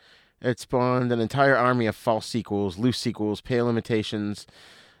subgenre. It spawned an entire army of false sequels, loose sequels, pale imitations,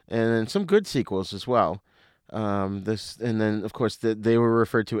 and some good sequels as well. And then of course they were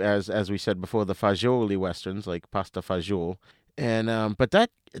referred to as we said before, the fagioli westerns, like Pasta Fagioli. And but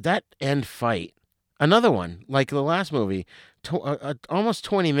that end fight, another one like the last movie, almost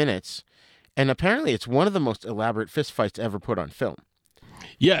 20 minutes, and apparently it's one of the most elaborate fist fights ever put on film.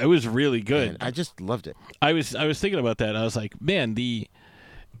 Yeah, it was really good. And I just loved it. I was thinking about that. I was like, man, the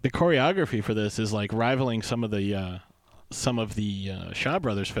choreography for this is like rivaling some of the Shaw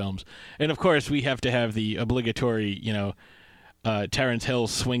Brothers films, and of course we have to have the obligatory, Terrence Hill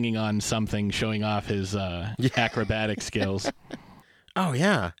swinging on something, showing off his acrobatic skills. Oh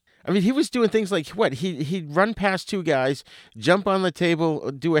yeah, I mean he was doing things like what he'd run past two guys, jump on the table,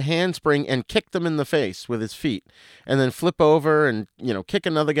 do a handspring, and kick them in the face with his feet, and then flip over and kick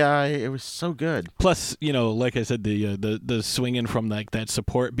another guy. It was so good. Plus, like I said, the swinging from like that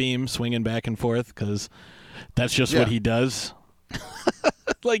support beam, swinging back and forth, because that's just what he does.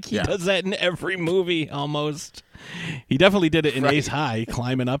 Like he does that in every movie almost. He definitely did it in Ace High,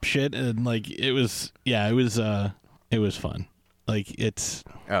 climbing up shit, and like it was fun. Like it's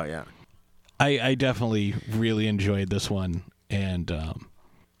I definitely really enjoyed this one, and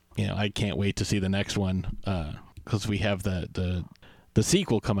I can't wait to see the next one because we have the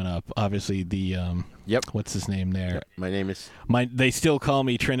sequel coming up. Obviously, the what's his name there? Yeah, my name is They still call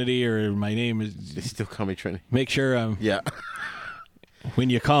me Trinity, or my name is. They still call me Trinity. Make sure when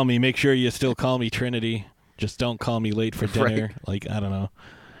you call me, make sure you still call me Trinity. Just don't call me late for dinner. Right. Like I don't know.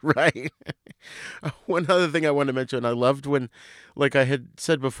 Right. One other thing I wanted to mention, I loved when, like I had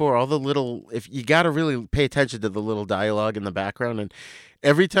said before, all the little, if you got to really pay attention to the little dialogue in the background, and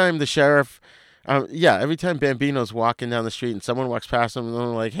every time the sheriff, every time Bambino's walking down the street and someone walks past him and they're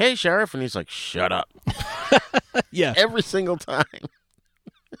like, "Hey, sheriff," and he's like, "Shut up." Yeah. Every single time.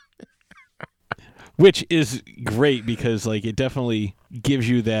 Which is great because like it definitely gives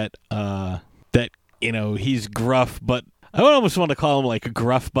you that he's gruff, but I would almost want to call him like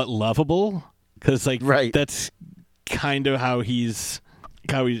gruff but lovable, because like that's kind of how he's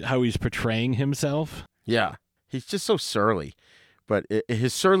portraying himself. Yeah, he's just so surly, but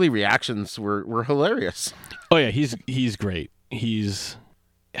his surly reactions were hilarious. Oh yeah, he's great. He's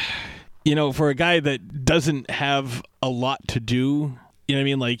for a guy that doesn't have a lot to do. You know what I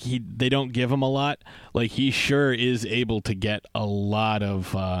mean? Like they don't give him a lot. Like he sure is able to get a lot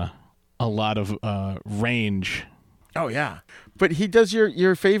of range. Oh yeah, but he does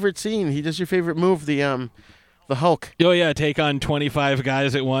your favorite scene. He does your favorite move, the Hulk. Oh yeah, take on 25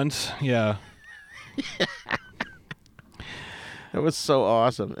 guys at once. Yeah. That was so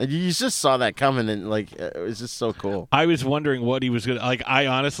awesome, and you just saw that coming, and like it was just so cool. I was wondering what he was gonna like. I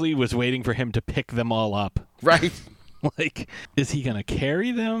honestly was waiting for him to pick them all up. Right. Like, is he gonna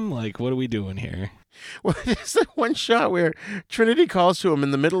carry them? Like, what are we doing here? Well, there's that one shot where Trinity calls to him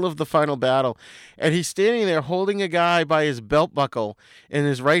in the middle of the final battle, and he's standing there holding a guy by his belt buckle in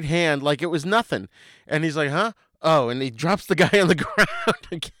his right hand like it was nothing. And he's like, "Huh? Oh, and he drops the guy on the ground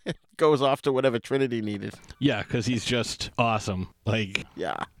again. Goes off to whatever Trinity needed. Yeah, because he's just awesome. Like,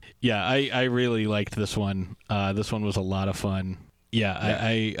 yeah, I really liked this one. This one was a lot of fun. Yeah,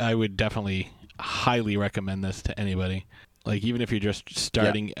 I would definitely highly recommend this to anybody. Like, even if you're just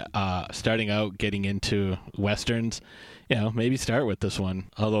starting out getting into westerns, maybe start with this one.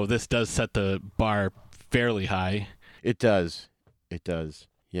 Although this does set the bar fairly high. It does.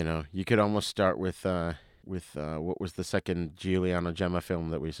 You could almost start with what was the second Giuliano Gemma film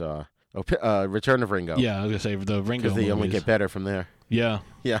that we saw? Return of Ringo. Yeah, I was going to say the Ringo because they movies. only get better from there. Yeah.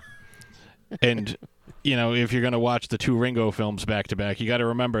 Yeah. And, if you're going to watch the two Ringo films back to back, you got to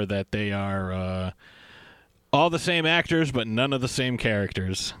remember that they are all the same actors, but none of the same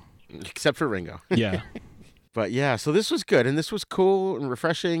characters. Except for Ringo. Yeah. But yeah, so this was good, and this was cool and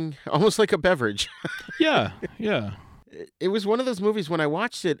refreshing, almost like a beverage. Yeah. It was one of those movies when I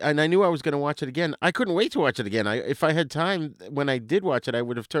watched it, and I knew I was going to watch it again. I couldn't wait to watch it again. If I had time, when I did watch it, I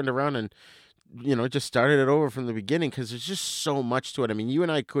would have turned around and, just started it over from the beginning, because there's just so much to it. I mean, you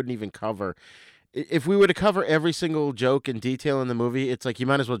and I couldn't even cover. If we were to cover every single joke and detail in the movie, it's like you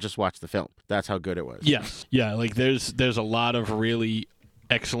might as well just watch the film. That's how good it was. Yes. Yeah, like there's a lot of really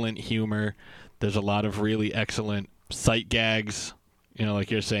excellent humor. There's a lot of really excellent sight gags, like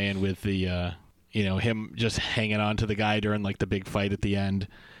you're saying with the... him just hanging on to the guy during like the big fight at the end.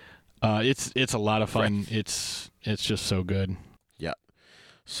 It's a lot of fun. Right. It's just so good. Yeah.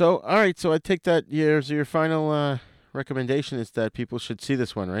 So all right. So I take that your final recommendation is that people should see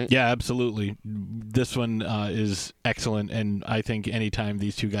this one, right? Yeah, absolutely. This one is excellent, and I think anytime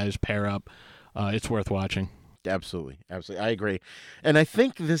these two guys pair up, it's worth watching. Absolutely. I agree. And I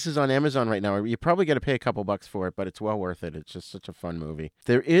think this is on Amazon right now. You probably got to pay a couple bucks for it, but it's well worth it. It's just such a fun movie.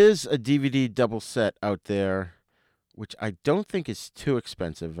 There is a DVD double set out there, which I don't think is too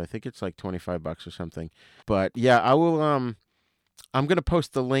expensive. I think it's like $25 or something. But yeah, I will. I'm going to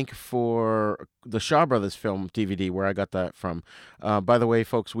post the link for the Shaw Brothers film DVD where I got that from. By the way,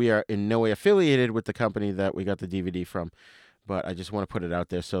 folks, we are in no way affiliated with the company that we got the DVD from. But I just want to put it out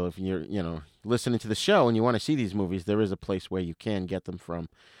there. So if you're, listening to the show and you want to see these movies, there is a place where you can get them from.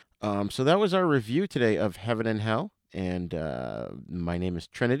 So that was our review today of Heaven and Hell. And my name is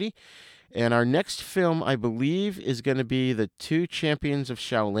Trinity. And our next film, I believe, is going to be The Two Champions of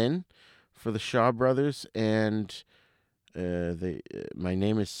Shaolin for the Shaw Brothers. And my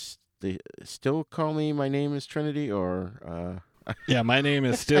name is... They still call me my name is Trinity, or... Yeah, my name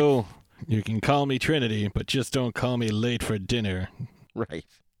is still... You can call me Trinity, but just don't call me late for dinner. Right.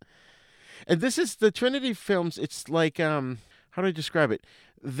 And this is the Trinity films. It's like, how do I describe it?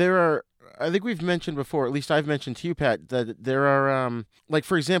 There are, I think we've mentioned before, at least I've mentioned to you, Pat, that there are, like,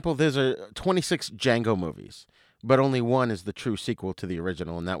 for example, there's 26 Django movies, but only one is the true sequel to the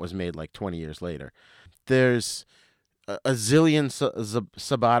original, and that was made like 20 years later. There's a zillion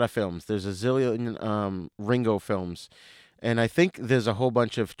Sabata films. There's a zillion Ringo films. And I think there's a whole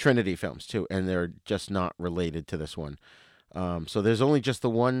bunch of Trinity films, too, and they're just not related to this one. So there's only just the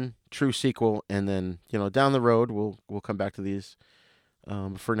one true sequel, and then, down the road, we'll come back to these.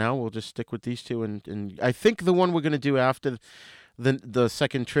 For now, we'll just stick with these two. And I think the one we're going to do after the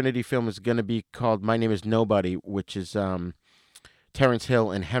second Trinity film is going to be called My Name is Nobody, which is Terrence Hill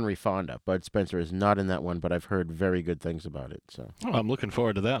and Henry Fonda. Bud Spencer is not in that one, but I've heard very good things about it. So I'm looking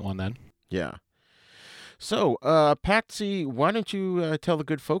forward to that one, then. Yeah. So, Patsy, why don't you tell the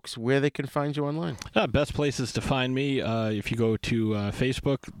good folks where they can find you online? Best places to find me, if you go to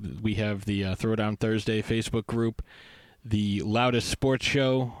Facebook, we have the Throwdown Thursday Facebook group, the Loudest Sports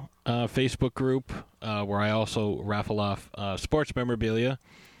Show Facebook group, where I also raffle off sports memorabilia.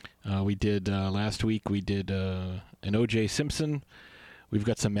 We did, last week, we did an O.J. Simpson. We've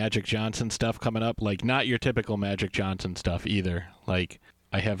got some Magic Johnson stuff coming up, like not your typical Magic Johnson stuff either, like...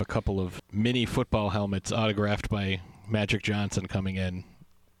 I have a couple of mini football helmets autographed by Magic Johnson coming in,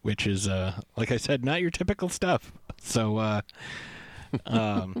 which is, like I said, not your typical stuff. So, I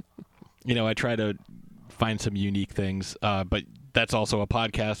try to find some unique things. But that's also a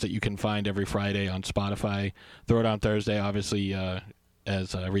podcast that you can find every Friday on Spotify. Throwdown Thursday, obviously,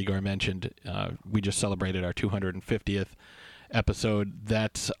 as Rigor mentioned, we just celebrated our 250th episode.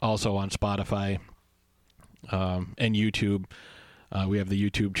 That's also on Spotify and YouTube. We have the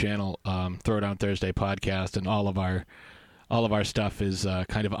YouTube channel, Throwdown Thursday podcast, and all of our stuff is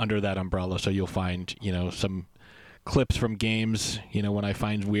kind of under that umbrella. So you'll find, some clips from games. When I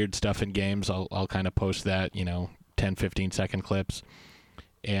find weird stuff in games, I'll kind of post that, 10, 15-second clips,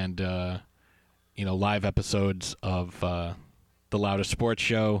 and live episodes of the Loudest Sports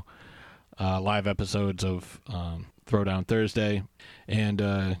Show, live episodes of Throwdown Thursday,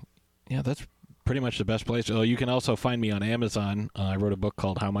 and that's pretty much the best place. Oh, you can also find me on Amazon. I wrote a book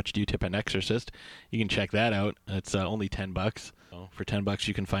called How Much Do You Tip an Exorcist? You can check that out. It's only $10. So for $10,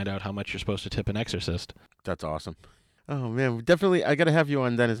 you can find out how much you're supposed to tip an exorcist. That's awesome. Oh, man. Definitely, I got to have you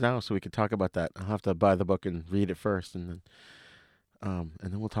on Dennis now so we can talk about that. I'll have to buy the book and read it first, and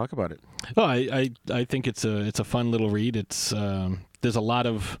then we'll talk about it. Oh, I think it's a fun little read. It's there's a lot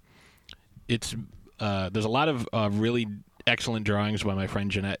of really excellent drawings by my friend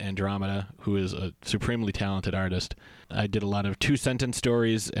Jeanette Andromeda, who is a supremely talented artist. I did a lot of 2-sentence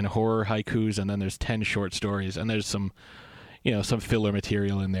stories and horror haikus, and then there's 10 short stories, and there's some filler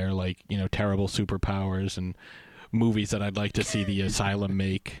material in there, like, terrible superpowers and movies that I'd like to see the Asylum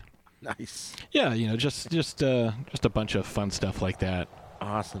make. Nice. Yeah, just a bunch of fun stuff like that.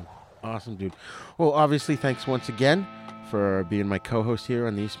 Awesome, dude. Well, obviously, thanks once again for being my co-host here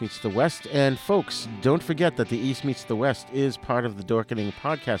on the East Meets the West. And folks, don't forget that the East Meets the West is part of the Dorkening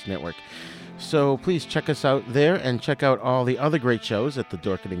Podcast Network. So please check us out there and check out all the other great shows at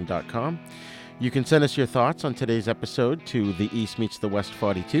thedorkening.com. You can send us your thoughts on today's episode to the East Meets the West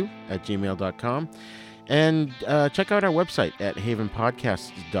 42 at gmail.com. And check out our website at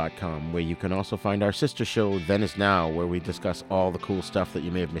havenpodcasts.com, where you can also find our sister show, Then Is Now, where we discuss all the cool stuff that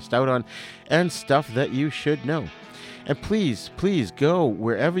you may have missed out on and stuff that you should know. And please go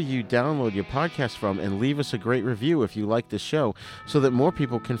wherever you download your podcast from and leave us a great review if you like this show so that more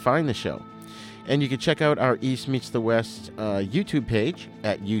people can find the show. And you can check out our East Meets the West YouTube page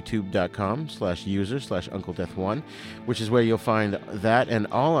at youtube.com/user/UncleDeath1, which is where you'll find that and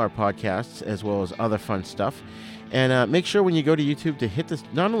all our podcasts as well as other fun stuff. And make sure when you go to YouTube to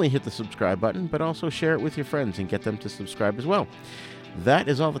not only hit the subscribe button, but also share it with your friends and get them to subscribe as well. That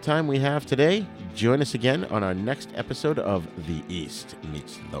is all the time we have today. Join us again on our next episode of The East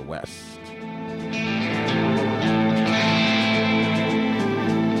Meets the West.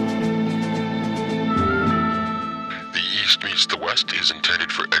 The East Meets the West is intended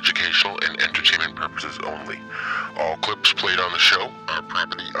for educational and entertainment purposes only. All clips played on the show are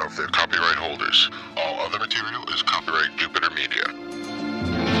property of their copyright holders. All other material is copyright Jupiter Media.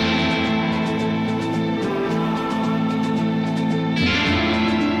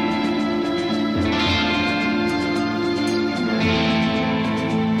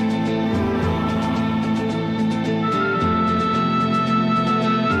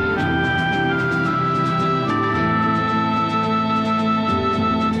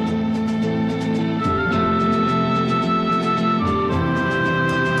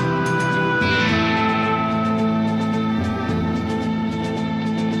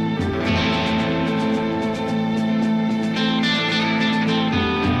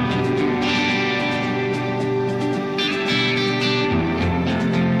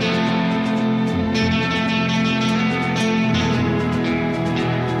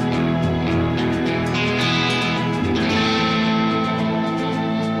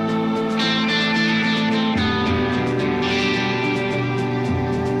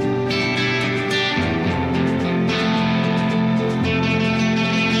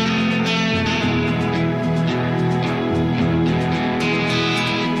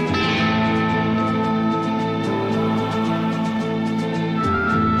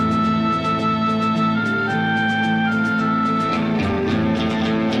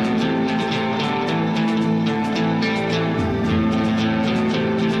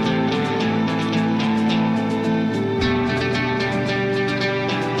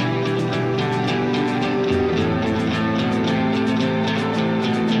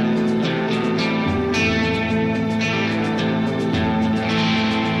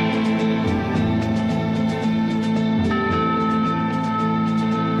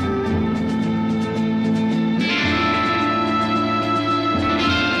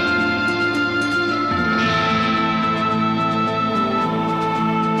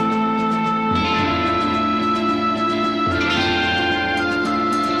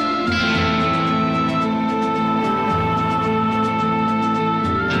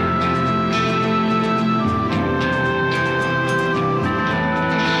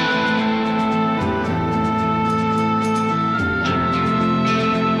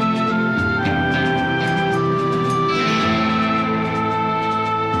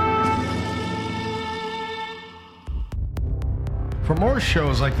 For more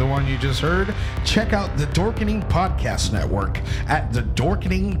shows like the one you just heard, check out the Dorkening Podcast Network at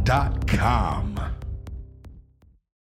thedorkening.com.